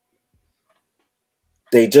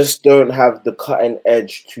 they just don't have the cutting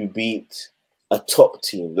edge to beat a top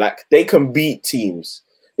team. Like, they can beat teams.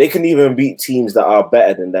 they can even beat teams that are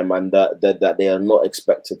better than them and that they are not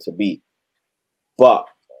expected to beat. But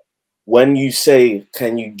when you say,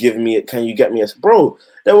 can you get me a bro?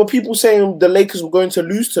 There were people saying the Lakers were going to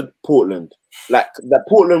lose to Portland. Like that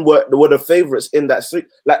Portland were the favorites in that streak.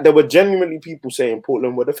 Like there were genuinely people saying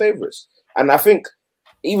Portland were the favorites. And I think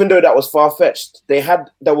even though that was far-fetched,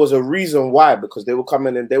 there was a reason why, because they were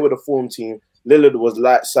coming in, they were the form team. Lillard was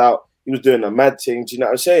lights out, he was doing a mad thing. Do you know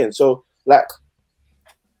what I'm saying? So like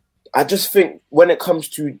I just think when it comes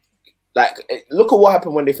to like, look at what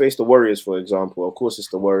happened when they faced the Warriors, for example. Of course, it's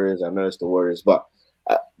the Warriors. I know it's the Warriors, but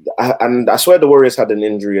and I swear the Warriors had an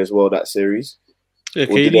injury as well that series. Yeah,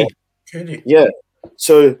 KD. Yeah.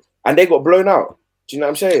 So and they got blown out. Do you know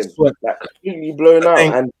what I'm saying? Like completely blown out,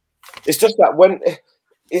 and it's just that when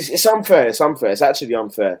it's unfair. It's unfair. It's actually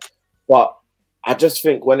unfair. But I just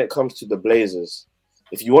think when it comes to the Blazers,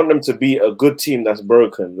 if you want them to be a good team that's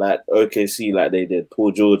broken, like OKC, like they did,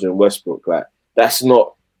 Paul George and Westbrook, like that's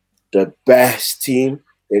not the best team.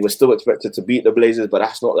 They were still expected to beat the Blazers, but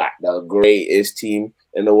that's not like the greatest team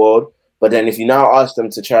in the world. But then if you now ask them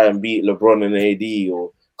to try and beat LeBron and AD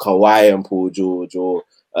or Kawhi and Paul George or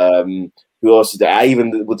who else is there? I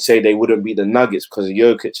even would say they wouldn't beat the Nuggets because of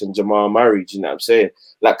Jokic and Jamal Murray. Do you know what I'm saying?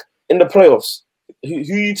 Like in the playoffs, who are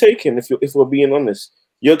you taking if we're being honest?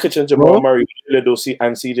 Jokic and Jamal Murray,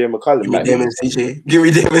 and CJ McCollum. Give me Dame and CJ. Give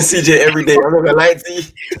me Dame and CJ every day. I'm not gonna lie to you.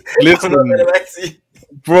 Listen,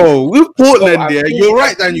 bro, with Portland there, you're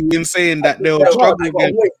right, Daniel, in saying that they'll struggle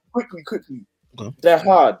again. Quickly. Okay. They're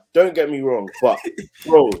hard. Don't get me wrong, but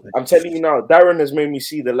bro, I'm telling you now, Darren has made me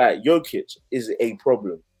see the light. Jokic is a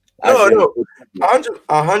problem. No,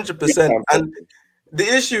 100%. And the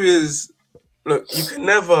issue is, look, you can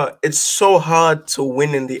never. It's so hard to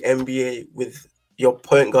win in the NBA with your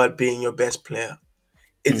point guard being your best player.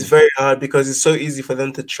 It's very hard because it's so easy for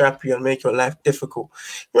them to trap you and make your life difficult.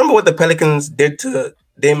 Remember what the Pelicans did to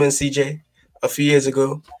Dame and CJ a few years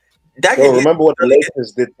ago? Remember what the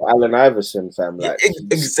Lakers did to Allen Iverson, fam? Like,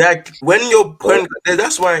 exactly. When your point,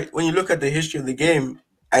 that's why when you look at the history of the game,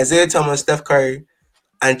 Isaiah Thomas, Steph Curry,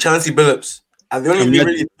 and Chauncey Billups are the only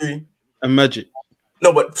really three. And Magic.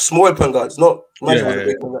 No, but small point guards, not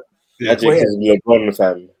Magic. Magic is LeBron,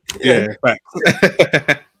 fam. Yeah,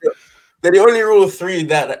 they're the only rule three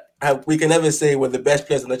that we can ever say were the best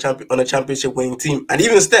players on a championship winning team. And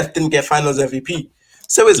even Steph didn't get Finals MVP.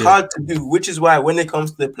 So it's hard to do, which is why when it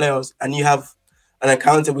comes to the playoffs and you have an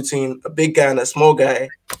encounter between a big guy and a small guy,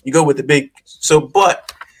 you go with the big. So,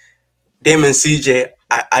 but Dame and CJ,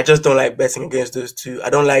 I just don't like betting against those two. I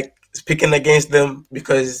don't like picking against them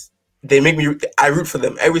because they make me. I root for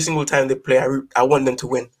them every single time they play. I want them to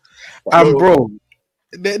win. Bro,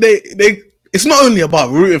 they it's not only about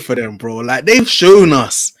rooting for them, bro. Like they've shown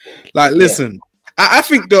us. Like, listen, I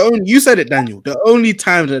think you said it, Daniel. The only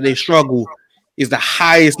time that they struggle is the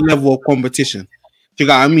highest level of competition. Do you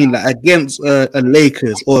know what I mean? Like against a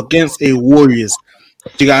Lakers or against a Warriors.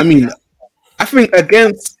 Do you know what I mean? I think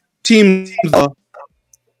against teams that are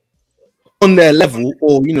on their level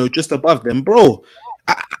or just above them, bro,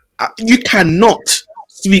 you cannot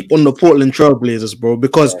sleep on the Portland Trailblazers, bro,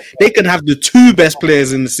 because they can have the two best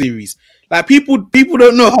players in the series. Like people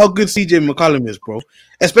don't know how good CJ McCollum is, bro,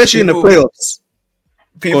 especially in the playoffs.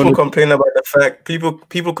 People complained about the fact.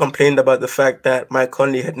 People complained about the fact that Mike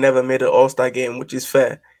Conley had never made an All-Star game, which is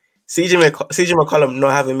fair. CJ McCollum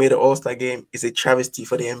not having made an All-Star game is a travesty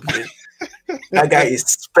for the NBA. That guy is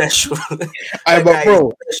special. But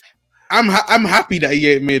bro, I'm happy that he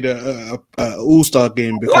ain't made a All-Star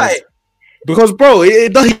game because bro,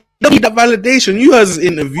 it doesn't need that validation. You heard his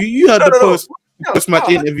interview. You heard the post-match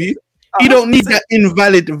interview. He don't need that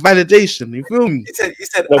invalid validation. You feel me? He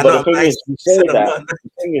said no, but the thing is, you say that. The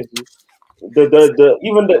thing is,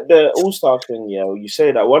 even the All-Star thing, you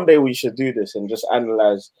say that one day we should do this and just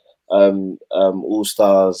analyze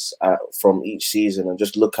All-Stars from each season and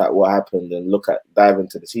just look at what happened and dive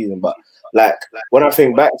into the season. But like when I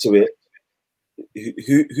think back to it,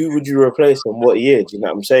 who would you replace in what year? Do you know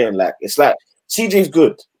what I'm saying? Like it's like CJ's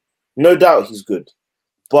good, no doubt he's good,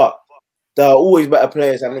 but there are always better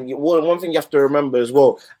players. And one thing you have to remember as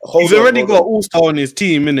well, he's already got All-Star on his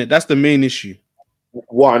team, innit? That's the main issue.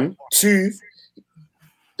 1, 2,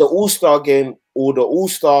 the All-Star game or the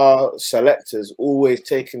All-Star selectors always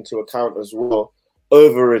take into account as well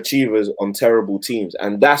overachievers on terrible teams,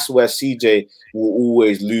 and that's where CJ will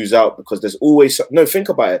always lose out because there's always think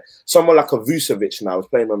about it. Someone like a Vucevic now is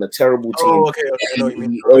playing on a terrible team.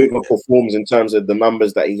 He overperforms in terms of the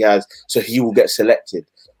numbers that he has, so he will get selected.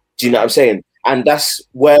 Do you know what I'm saying? And that's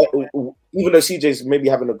where, even though CJ's maybe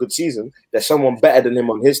having a good season, there's someone better than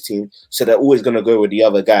him on his team, so they're always going to go with the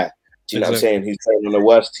other guy. Do you know what I'm saying? Who's playing on the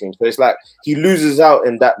worst team. So it's like he loses out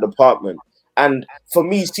in that department. And for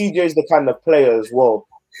me, CJ is the kind of player as well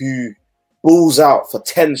who balls out for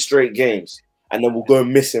 10 straight games and then will go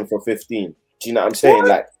missing for 15. Do you know what I'm saying? What?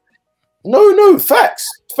 Like, no, facts.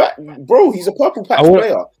 Bro, he's a purple patch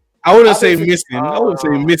player. I wouldn't say missing. I wouldn't say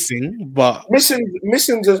missing, but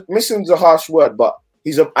missing's a harsh word, but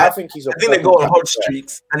I think they go on hot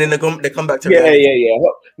streaks and then they come back to yeah.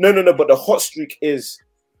 No, but the hot streak is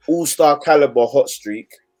all-star caliber hot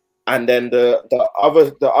streak, and then the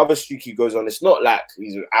other streak he goes on, it's not like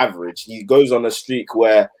he's average. He goes on a streak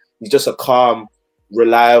where he's just a calm,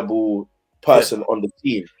 reliable person on the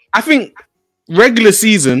team. I think regular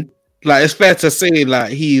season, like, it's fair to say, like,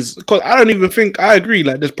 because I don't even think I agree.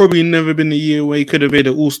 Like, there's probably never been a year where he could have made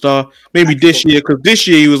an all-star. Maybe this year, because this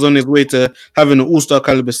year he was on his way to having an all-star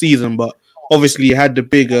caliber season, but obviously he had the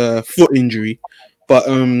big foot injury. But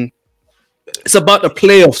it's about the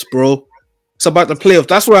playoffs, bro. It's about the playoffs.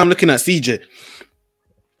 That's why I'm looking at CJ.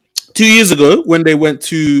 2 years ago, when they went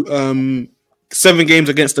to 7 games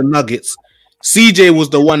against the Nuggets, CJ was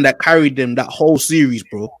the one that carried them that whole series,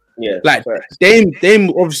 bro. Yeah, like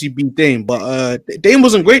Dame obviously beat Dame, but Dame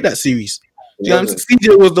wasn't great that series.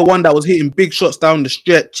 CJ was the one that was hitting big shots down the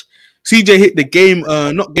stretch. CJ hit the game,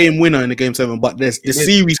 not game winner in the game 7, but there's the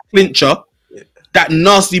series clincher, that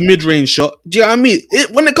nasty mid-range shot. Do you know what I mean?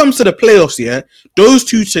 When it comes to the playoffs, yeah, those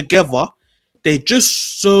two together, they're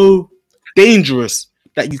just so dangerous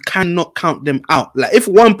that you cannot count them out. Like, if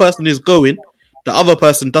one person is going, the other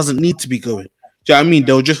person doesn't need to be going. Do you know what I mean?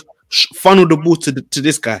 They'll just funnel the ball to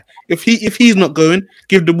this guy. If he's not going,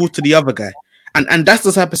 give the ball to the other guy. And that's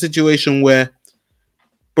the type of situation where,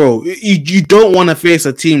 bro, you don't want to face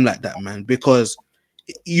a team like that, man, because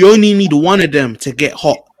you only need one of them to get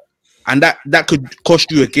hot, and that could cost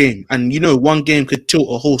you a game. And one game could tilt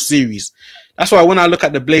a whole series. That's why when I look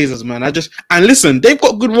at the Blazers, man, and listen, they've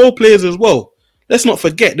got good role players as well. Let's not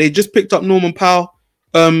forget they just picked up Norman Powell,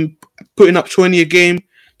 putting up 20 a game.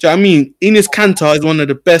 Do you know what I mean? Enes Kanter is one of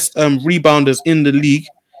the best rebounders in the league.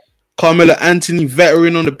 Carmelo Anthony,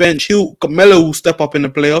 veteran on the bench. Melo will step up in the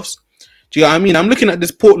playoffs. Do you know what I mean? I'm looking at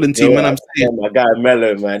this Portland team and I'm saying, my guy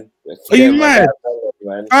Melo, man. Are you mad?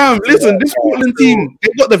 Listen, this Portland team,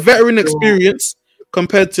 they've got the veteran experience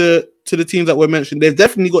compared to the teams that were mentioned. They've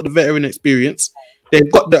definitely got the veteran experience.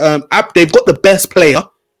 They've got the best player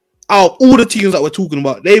out of all the teams that we're talking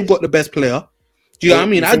about. They've got the best player. Do you know what I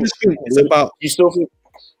mean? I just think it's about. You still think,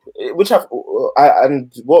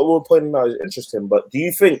 and what we're pointing out is interesting, but do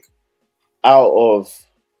you think out of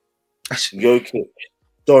Jokic,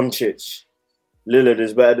 Doncic, Lillard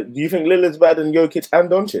is better? Do you think Lillard's better than Jokic and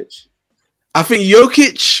Doncic? I think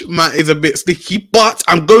Jokic is a bit sticky, but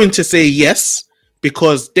I'm going to say yes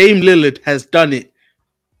because Dame Lillard has done it.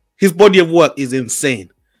 His body of work is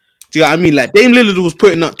insane. Do you know what I mean? Like, Dame Lillard was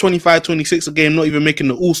putting up 25, 26 a game, not even making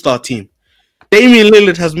the All-Star team. Damian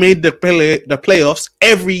Lillard has made the playoffs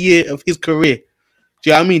every year of his career. Do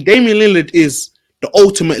you know what I mean? Damian Lillard is the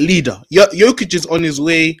ultimate leader. Jokic is on his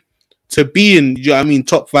way to being, do you know what I mean,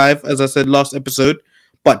 top 5, as I said last episode.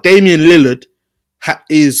 But Damian Lillard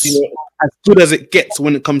is as good as it gets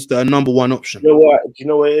when it comes to a number 1 option. Do you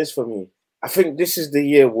know what it is for me? I think this is the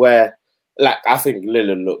year where, like, I think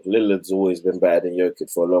Lillard's always been better than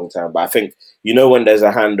Jokic for a long time. But I think, when there's a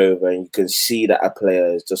handover and you can see that a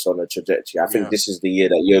player is just on a trajectory, I think this is the year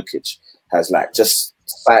that Jokic has, like, just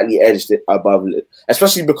slightly edged it above it.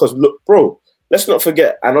 Especially because, look, bro, let's not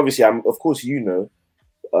forget, and obviously, of course,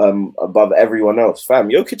 above everyone else, fam,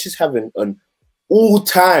 Jokic is having an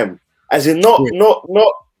all-time, as in not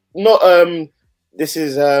this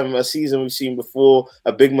is a season we've seen before,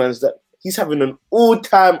 a big man's that. He's having an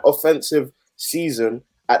all-time offensive season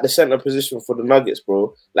at the center position for the Nuggets,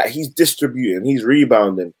 bro. Like, he's distributing, he's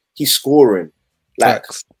rebounding, he's scoring. Like,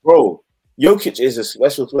 bro, Jokic is a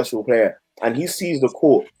special, special player. And he sees the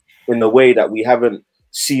court in the way that we haven't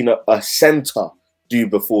seen a center do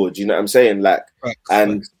before. Do you know what I'm saying? Like,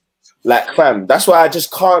 fam, that's why I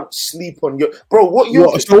just can't sleep on your... Bro,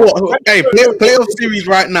 Hey, playoff series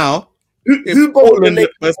right now. Who bothered the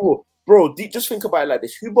Lakers more? Bro, just think about it like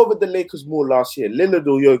this. Who bothered the Lakers more last year, Lillard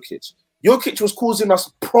or Jokic? Jokic was causing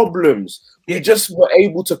us problems. We just were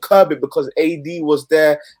able to curb it because AD was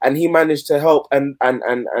there and he managed to help and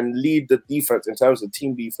lead the defense in terms of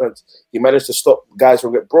team defense. He managed to stop guys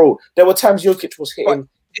from it. Bro, there were times Jokic was hitting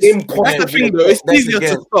impossible. That's the thing, though. It's easier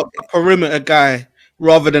to stop a perimeter guy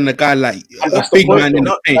rather than a guy like a big man in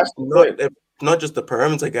the paint. Not just the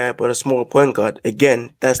perimeter guy, but a small point guard.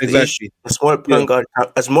 Again, that's the issue. A small point guard,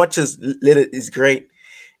 as much as Lillard is great,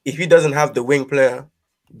 if he doesn't have the wing player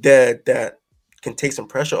that can take some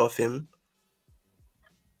pressure off him,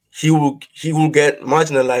 he will get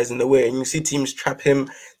marginalized in a way, and you see teams trap him,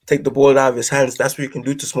 take the ball out of his hands. That's what you can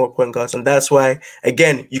do to small point guards, and that's why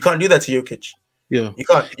again you can't do that to Jokic. Yeah, you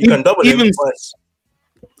can't. You can double him. But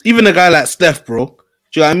Even a guy like Steph, bro.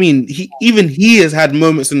 Do you know what I mean? He has had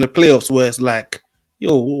moments in the playoffs where it's like,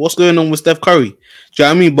 yo, what's going on with Steph Curry? Do you know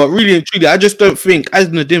what I mean? But really and truly, I just don't think, as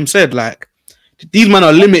Nadim said, like, these men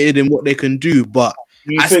are limited in what they can do. But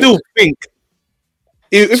I still think,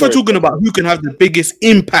 if we're talking about who can have the biggest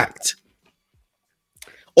impact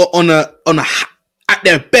on a at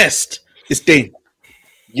their best, it's Dame.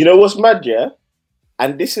 You know what's mad, yeah?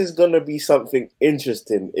 And this is going to be something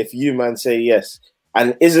interesting if you, man, say yes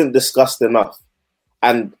and isn't discussed enough.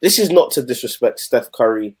 And this is not to disrespect Steph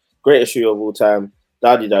Curry, greatest shooter of all time,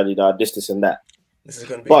 this and that. This is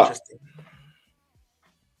going to be interesting.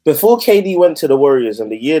 Before KD went to the Warriors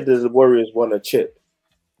and the year that the Warriors won a chip,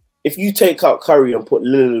 if you take out Curry and put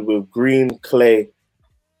Lillard with Green, Clay,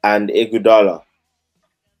 and Iguodala,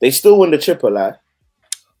 they still win the chip, alive.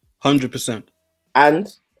 100%.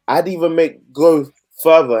 And I'd even go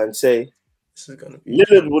further and say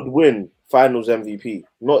Lillard would win Finals MVP,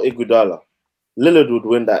 not Iguodala. Lillard would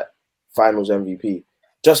win that Finals MVP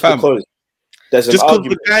just because there's an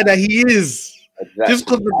argument. Just because the guy that he is. Exactly. Just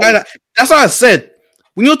because the guy that. That's what I said.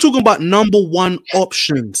 When you're talking about number one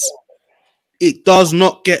options, it does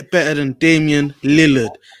not get better than Damian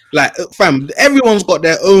Lillard. Like, fam, everyone's got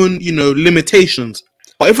their own, limitations.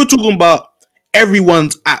 But if we're talking about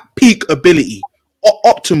everyone's at peak ability,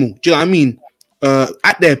 optimal, do you know what I mean?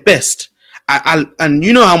 At their best. And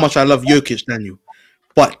you know how much I love Jokic, Daniel.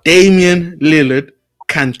 But Damian Lillard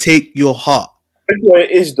can take your heart. I think what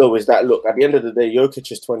it is, though, is that, look, at the end of the day,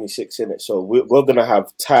 Jokic is 26 in it. So we're going to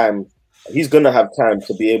have time. He's going to have time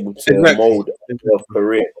to be able to mold his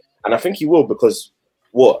career. And I think he will because,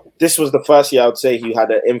 this was the first year I would say he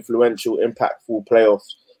had an influential, impactful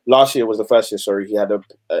playoffs. Last year was the first year, he had an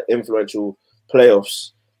influential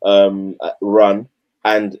playoffs run.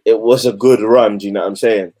 And it was a good run, do you know what I'm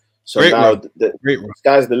saying? So Great now run. the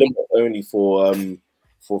sky's the limit only for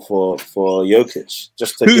Jokic.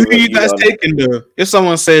 Just to who you guys taking though? If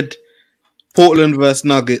someone said Portland versus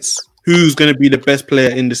Nuggets, who's going to be the best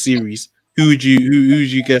player in the series? Who would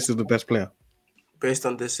you guess is the best player? Based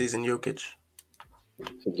on this season, Jokic.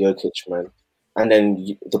 For Jokic, man. And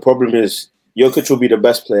then the problem is Jokic will be the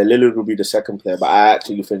best player. Lillard will be the second player. But I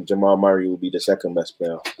actually think Jamal Murray will be the second best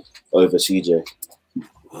player over CJ.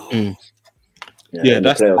 Mm. Yeah,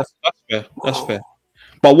 that's fair. That's fair.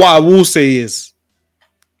 But what I will say is,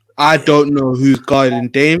 I don't know who's guarding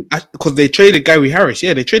Dame because they traded Gary Harris.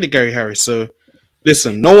 Yeah, they traded Gary Harris. So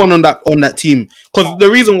listen, no one on that team. Because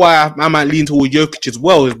the reason why I might lean toward Jokic as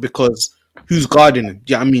well is because who's guarding him?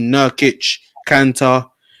 Yeah, I mean Nurkic, Kanter.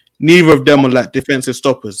 Neither of them are like defensive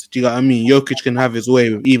stoppers. Do you know what I mean? Jokic can have his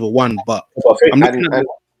way with either one, but but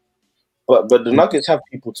the Nuggets have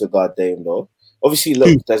people to guard Dame though. Obviously,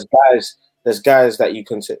 look, there's guys that you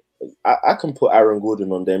can say. I can put Aaron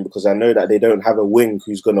Gordon on them because I know that they don't have a wing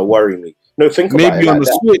who's going to worry me. No, think about maybe it on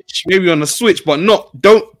the switch, maybe on the switch, but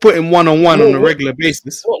don't put him one-on-one on a regular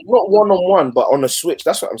basis. Not one-on-one, but on a switch.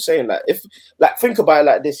 That's what I'm saying. Think about it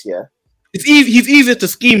like this, yeah. It's easy. He's easier to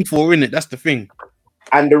scheme for, isn't it? That's the thing.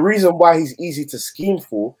 And the reason why he's easy to scheme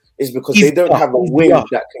for is because they don't have a wing that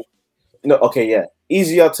can. No, okay, yeah,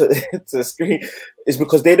 easier to scheme is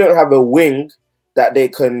because they don't have a wing that they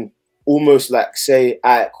can almost like say,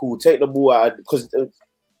 all right, cool, take the ball out. Because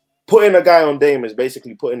putting a guy on Dame is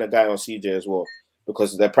basically putting a guy on CJ as well.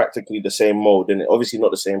 Because they're practically the same mold, and obviously not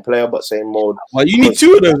the same player, but same mold. Well, you need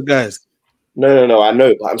two of those guys. No, I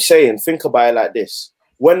know, but I'm saying, think about it like this: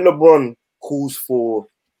 when LeBron calls for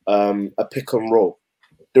a pick and roll,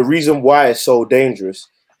 the reason why it's so dangerous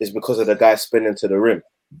is because of the guy spinning to the rim.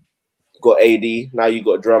 You got AD, now you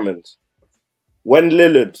got Drummond. When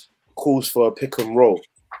Lillard calls for a pick and roll,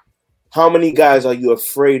 how many guys are you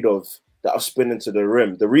afraid of that are spinning to the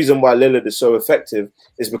rim? The reason why Lillard is so effective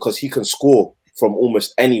is because he can score from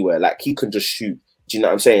almost anywhere. Like, he can just shoot. Do you know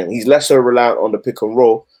what I'm saying? He's less so reliant on the pick and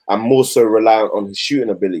roll and more so reliant on his shooting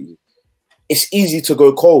ability. It's easy to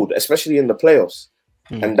go cold, especially in the playoffs.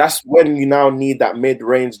 And that's when you now need that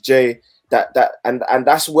mid-range J. And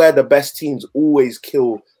that's where the best teams always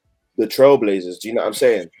kill the Trailblazers. Do you know what I'm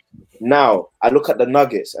saying? Now, I look at the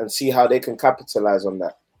Nuggets and see how they can capitalize on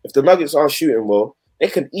that. If the Nuggets aren't shooting well, they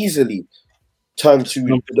can easily turn to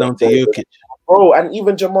Jokic. Bro, and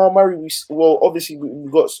even Jamal Murray, obviously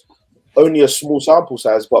we've got only a small sample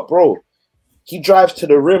size, but bro, he drives to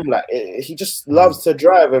the rim. Like, he just loves to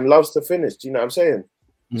drive and loves to finish. Do you know what I'm saying?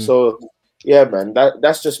 So Yeah, man.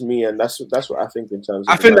 That's just me, and that's what I think in terms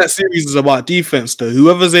of. I think that series is about defense, though.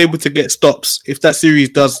 Whoever's able to get stops, if that series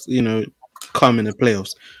does, come in the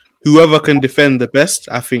playoffs, whoever can defend the best,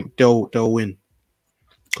 I think they'll win.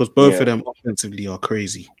 Because both of them offensively are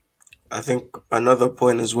crazy. I think another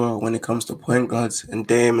point as well when it comes to point guards and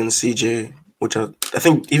Dame and CJ, which I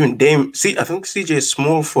think even Dame. I think CJ is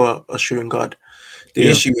small for a shooting guard. The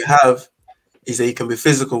issue you have is that you can be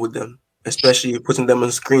physical with them, especially putting them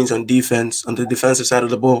on screens on defense, on the defensive side of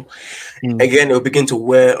the ball. Again, it will begin to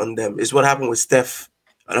wear on them. It's what happened with Steph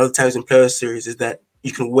a lot of times in playoff series, is that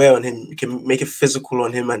you can wear on him, you can make it physical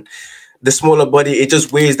on him, and the smaller body, it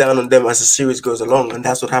just weighs down on them as the series goes along, and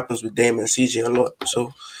that's what happens with Dame and CJ a lot.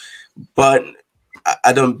 So, but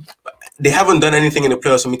I don't. They haven't done anything in the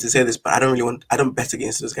playoffs for me to say this, but I don't bet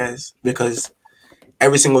against those guys, because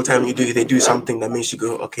every single time you do, they do something that makes you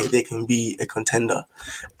go, okay, they can be a contender.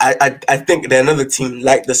 I think they're another team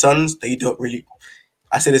like the Suns that you don't really.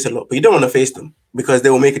 I say this a lot, but you don't want to face them because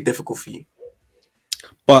they will make it difficult for you.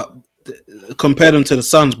 But compare them to the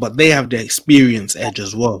Suns, but they have the experience edge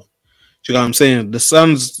as well. Do you know what I'm saying? The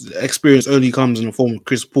Suns' experience only comes in the form of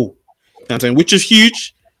Chris Paul. You know what I'm saying? Which is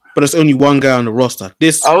huge, but it's only one guy on the roster.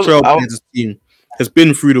 This Trailblazers team has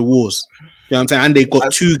been through the wars. You know what I'm saying? And they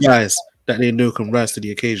got two guys that they know can rise to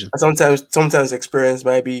the occasion. Sometimes experience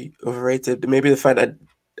might be overrated. Maybe the fact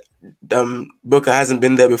that Booker hasn't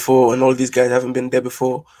been there before and all these guys haven't been there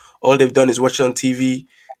before. All they've done is watch it on TV.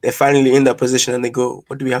 They're finally in that position and they go,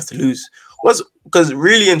 what do we have to lose? Because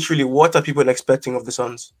really and truly, what are people expecting of the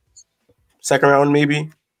Suns? Second round, maybe?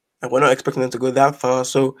 And we're not expecting them to go that far.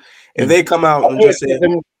 So if they come out and just say...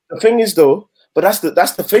 The thing is, though, but that's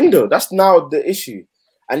the thing, though. That's now the issue.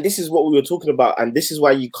 And this is what we were talking about. And this is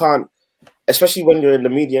why you can't, especially when you're in the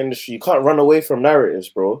media industry, you can't run away from narratives,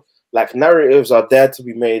 bro. Like, narratives are there to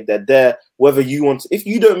be made. They're there whether you want to. If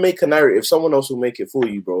you don't make a narrative, someone else will make it for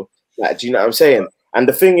you, bro. Like, do you know what I'm saying? And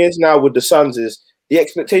the thing is now with the Suns is the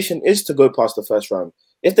expectation is to go past the first round.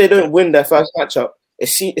 If they don't win their first matchup,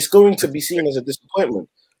 it's going to be seen as a disappointment.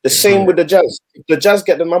 The same with the Jazz. If the Jazz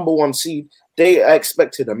get the number one seed, they are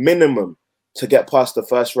expected a minimum to get past the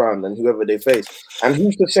first round and whoever they face. And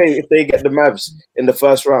who's to say if they get the Mavs in the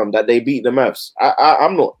first round that they beat the Mavs?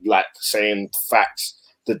 I'm not like saying facts.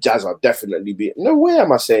 The Jazz are definitely beaten. No way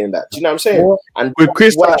am I saying that. Do you know what I'm saying? And with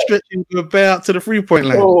Chris stretching the bear out to the 3-point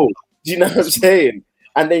line. Oh, do you know what I'm saying?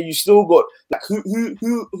 And then you still got like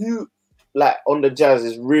who like on the Jazz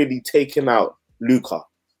is really taking out Luka.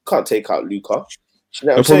 Can't take out Luka. You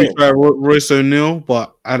know what I'm saying? Try Royce O'Neal,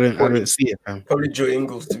 but I don't see it, man. Probably Joe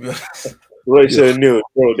Ingles, to be honest. Royce O'Neal,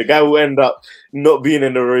 bro, the guy will end up not being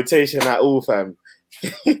in the rotation at all, fam.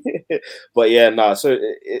 But yeah, nah. So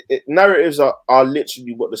narratives are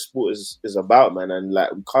literally what the sport is about, man, and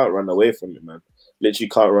like we can't run away from it, man. Literally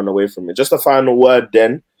can't run away from it. Just a final word,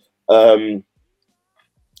 then.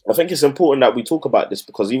 I think it's important that we talk about this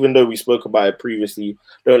because even though we spoke about it previously,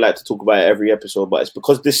 I don't like to talk about it every episode, but it's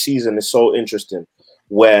because this season is so interesting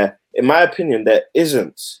where, in my opinion, there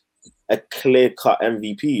isn't a clear-cut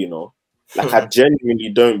MVP, you know? Like, I genuinely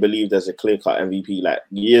don't believe there's a clear-cut MVP. Like,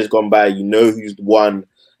 years gone by, you know who's one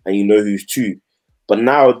and you know who's two. But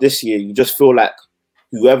now, this year, you just feel like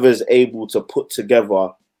whoever's able to put together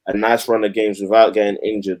a nice run of games without getting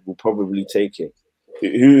injured will probably take it.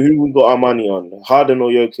 Who we got our money on? Harden or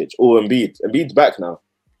Jokic? Or Embiid? Embiid's back now.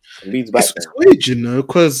 It's weird, you know,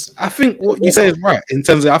 because I think what you say is right in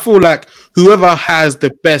terms of I feel like whoever has the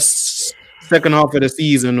best second half of the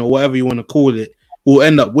season or whatever you want to call it will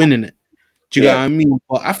end up winning it. Do you get what I mean?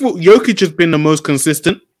 But I thought Jokic has been the most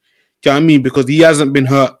consistent. Do you know what I mean? Because he hasn't been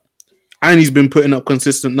hurt and he's been putting up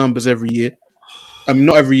consistent numbers every year. I mean,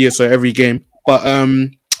 not every year, so every game. But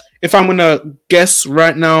if I'm gonna guess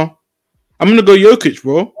right now, I'm going to go Jokic,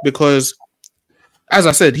 bro, because, as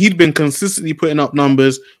I said, he'd been consistently putting up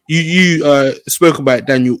numbers. You spoke about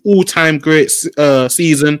Daniel, all-time great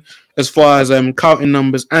season as far as counting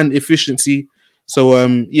numbers and efficiency. So,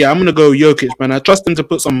 yeah, I'm going to go Jokic, man. I trust him to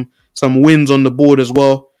put some wins on the board as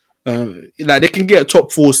well. Like, they can get a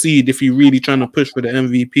top 4 seed if you're really trying to push for the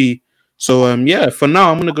MVP. So, yeah, for now,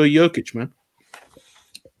 I'm going to go Jokic, man.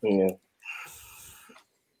 Yeah.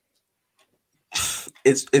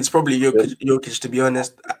 It's probably Jokic, to be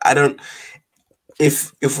honest. I don't.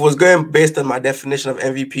 If it was going based on my definition of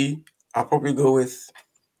MVP, I'll probably go with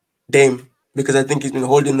Dame because I think he's been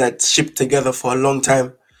holding that ship together for a long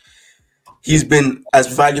time. He's been as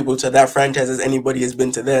valuable to that franchise as anybody has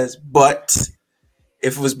been to theirs. But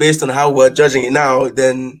if it was based on how we're judging it now,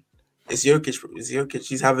 then it's Jokic. It's Jokic.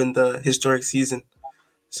 He's having the historic season.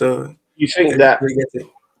 So you think that?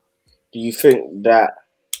 Do you think that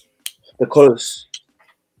because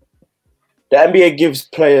the NBA gives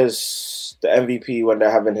players the MVP when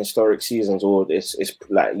they're having historic seasons, or it's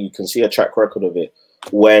like you can see a track record of it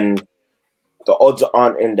when the odds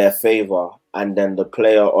aren't in their favor, and then the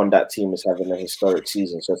player on that team is having a historic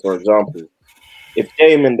season. So, for example, if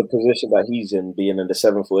Dame in the position that he's in, being in the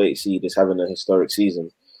 7th or 8th seed, is having a historic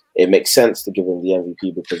season, it makes sense to give him the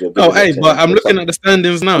MVP because you're. Oh, hey, but I'm looking at the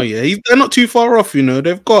standings now. Yeah, they're not too far off. You know,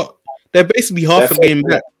 they're basically half a game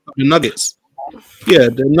back. The Nuggets. Yeah,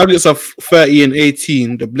 the Nuggets are 30 and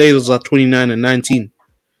 18. The Blazers are 29 and 19.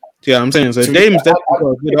 Yeah, I'm saying so. Dame's definitely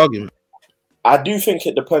got a good argument. I do think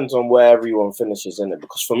it depends on where everyone finishes in it,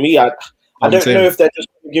 because for me, I don't know if they're just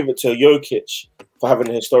going to give it to Jokic for having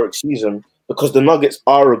a historic season, because the Nuggets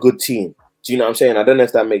are a good team. Do you know what I'm saying? I don't know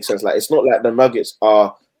if that makes sense. Like, it's not like the Nuggets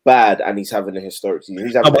are bad and he's having a historic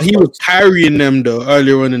season. But he was carrying them though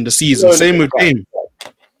earlier on in the season. Same with Dame.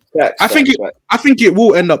 I think it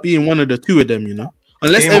will end up being one of the two of them. You know,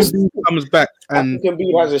 unless Embiid comes back and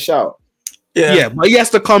Embiid has a shout. Yeah, but he has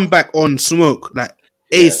to come back on smoke like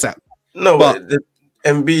ASAP. No, but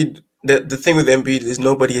Embiid. The thing with Embiid is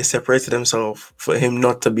nobody has separated himself for him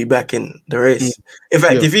not to be back in the race. In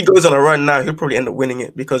fact, if he goes on a run now, he'll probably end up winning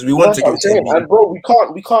it because we want to give it to Embiid. And bro,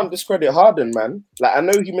 we can't discredit Harden, man. Like, I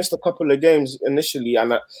know he missed a couple of games initially,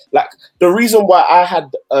 and like the reason why I had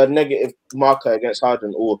a negative marker against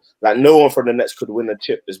Harden, or like no one from the Nets could win a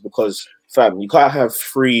chip, is because, fam, you can't have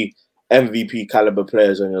 3 MVP caliber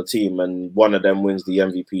players on your team and one of them wins the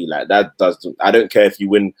MVP. Like, that doesn't. I don't care if you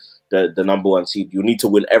win the number 1 seed. You need to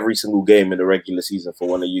win every single game in the regular season for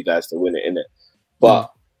one of you guys to win it, innit?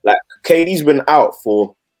 But like, KD's been out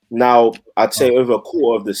for now, I'd say over a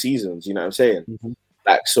quarter of the seasons. You know what I'm saying?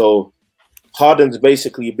 Like, so Harden's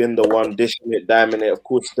basically been the one dishing it, diming it. Of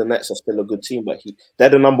course, the Nets are still a good team, but they're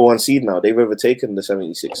the number 1 seed now. They've overtaken the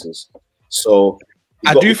 76ers. So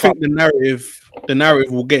I do think the narrative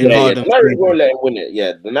will get in Harden. The narrative won't let him win it.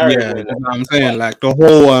 Yeah, the narrative won't let him. I'm saying, like, the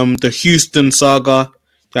whole the Houston saga.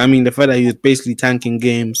 I mean, the fact that he was basically tanking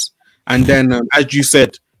games, and then as you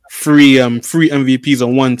said, 3 MVPs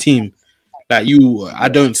on one team. Like, I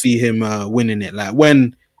don't see him winning it. Like,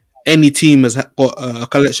 when any team has got a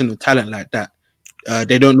collection of talent like that,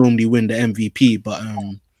 they don't normally win the MVP. But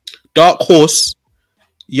dark horse,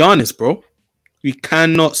 Giannis, bro. We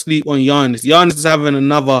cannot sleep on Giannis. Giannis is having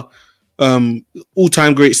another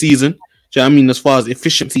all-time great season. Do you know what I mean? As far as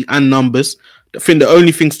efficiency and numbers. I think the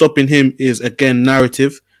only thing stopping him is, again,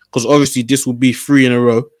 narrative, because obviously this will be 3 in a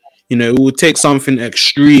row. You know, it will take something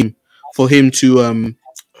extreme for him to,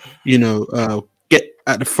 get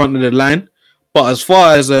at the front of the line. But as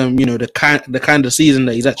far as, the kind of season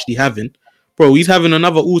that he's actually having, bro, he's having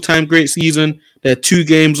another all-time great season. They're 2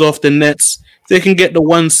 games off the Nets. If they can get the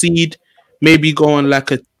 1 seed, maybe go on like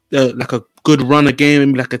a good run of game,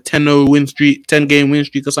 maybe like a 10-0 win streak, 10-game win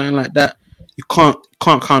streak or something like that. You can't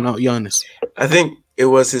count out Giannis. I think it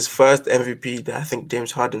was his first MVP that I think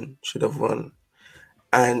James Harden should have won.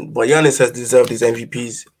 But Giannis has deserved his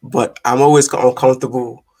MVPs. But I'm always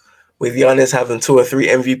uncomfortable with Giannis having 2 or 3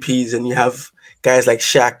 MVPs, and you have guys like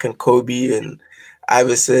Shaq and Kobe and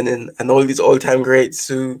Iverson and all these all-time greats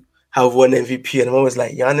who have 1 MVP. And I'm always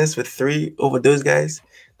like, Giannis with 3 over those guys?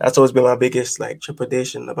 That's always been my biggest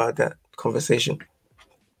trepidation about that conversation.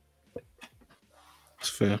 It's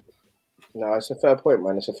fair. No, it's a fair point,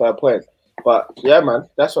 man. It's a fair point. But yeah, man,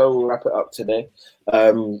 that's why we'll wrap it up today.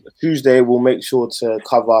 Tuesday, we'll make sure to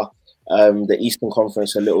cover the Eastern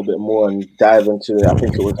Conference a little bit more and dive into it. I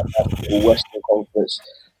think it was the Western Conference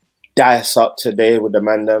dice up today with the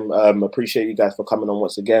Mandem. Appreciate you guys for coming on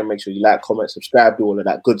once again. Make sure you like, comment, subscribe, do all of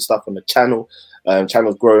that good stuff on the channel.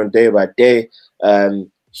 Channel's growing day by day.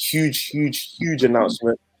 Huge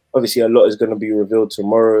announcement. Obviously, a lot is going to be revealed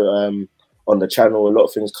tomorrow on the channel. A lot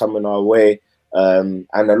of things coming our way, and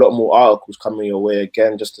a lot more articles coming your way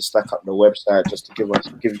again, just to stack up the website, just to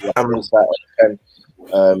give you an insight.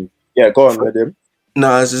 Yeah, go on, Nadim. No,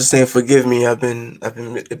 I was just saying, forgive me. I've been a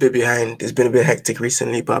bit behind. It's been a bit hectic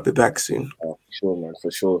recently, but I'll be back soon. Oh, for sure, man, for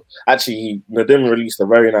sure. Actually, Nadim released a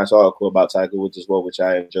very nice article about Tiger Woods as well, which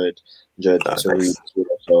I enjoyed to read as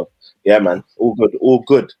well. So yeah, man, all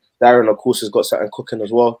good. Darren, of course, has got something cooking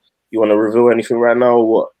as well. You want to reveal anything right now, or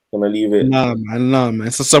what? Gonna leave it? No, man.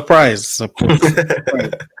 It's a surprise. Nah, I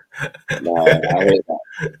hate that.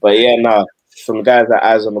 But yeah, from the guys that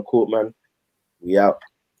Eyes on the Court, man, we out.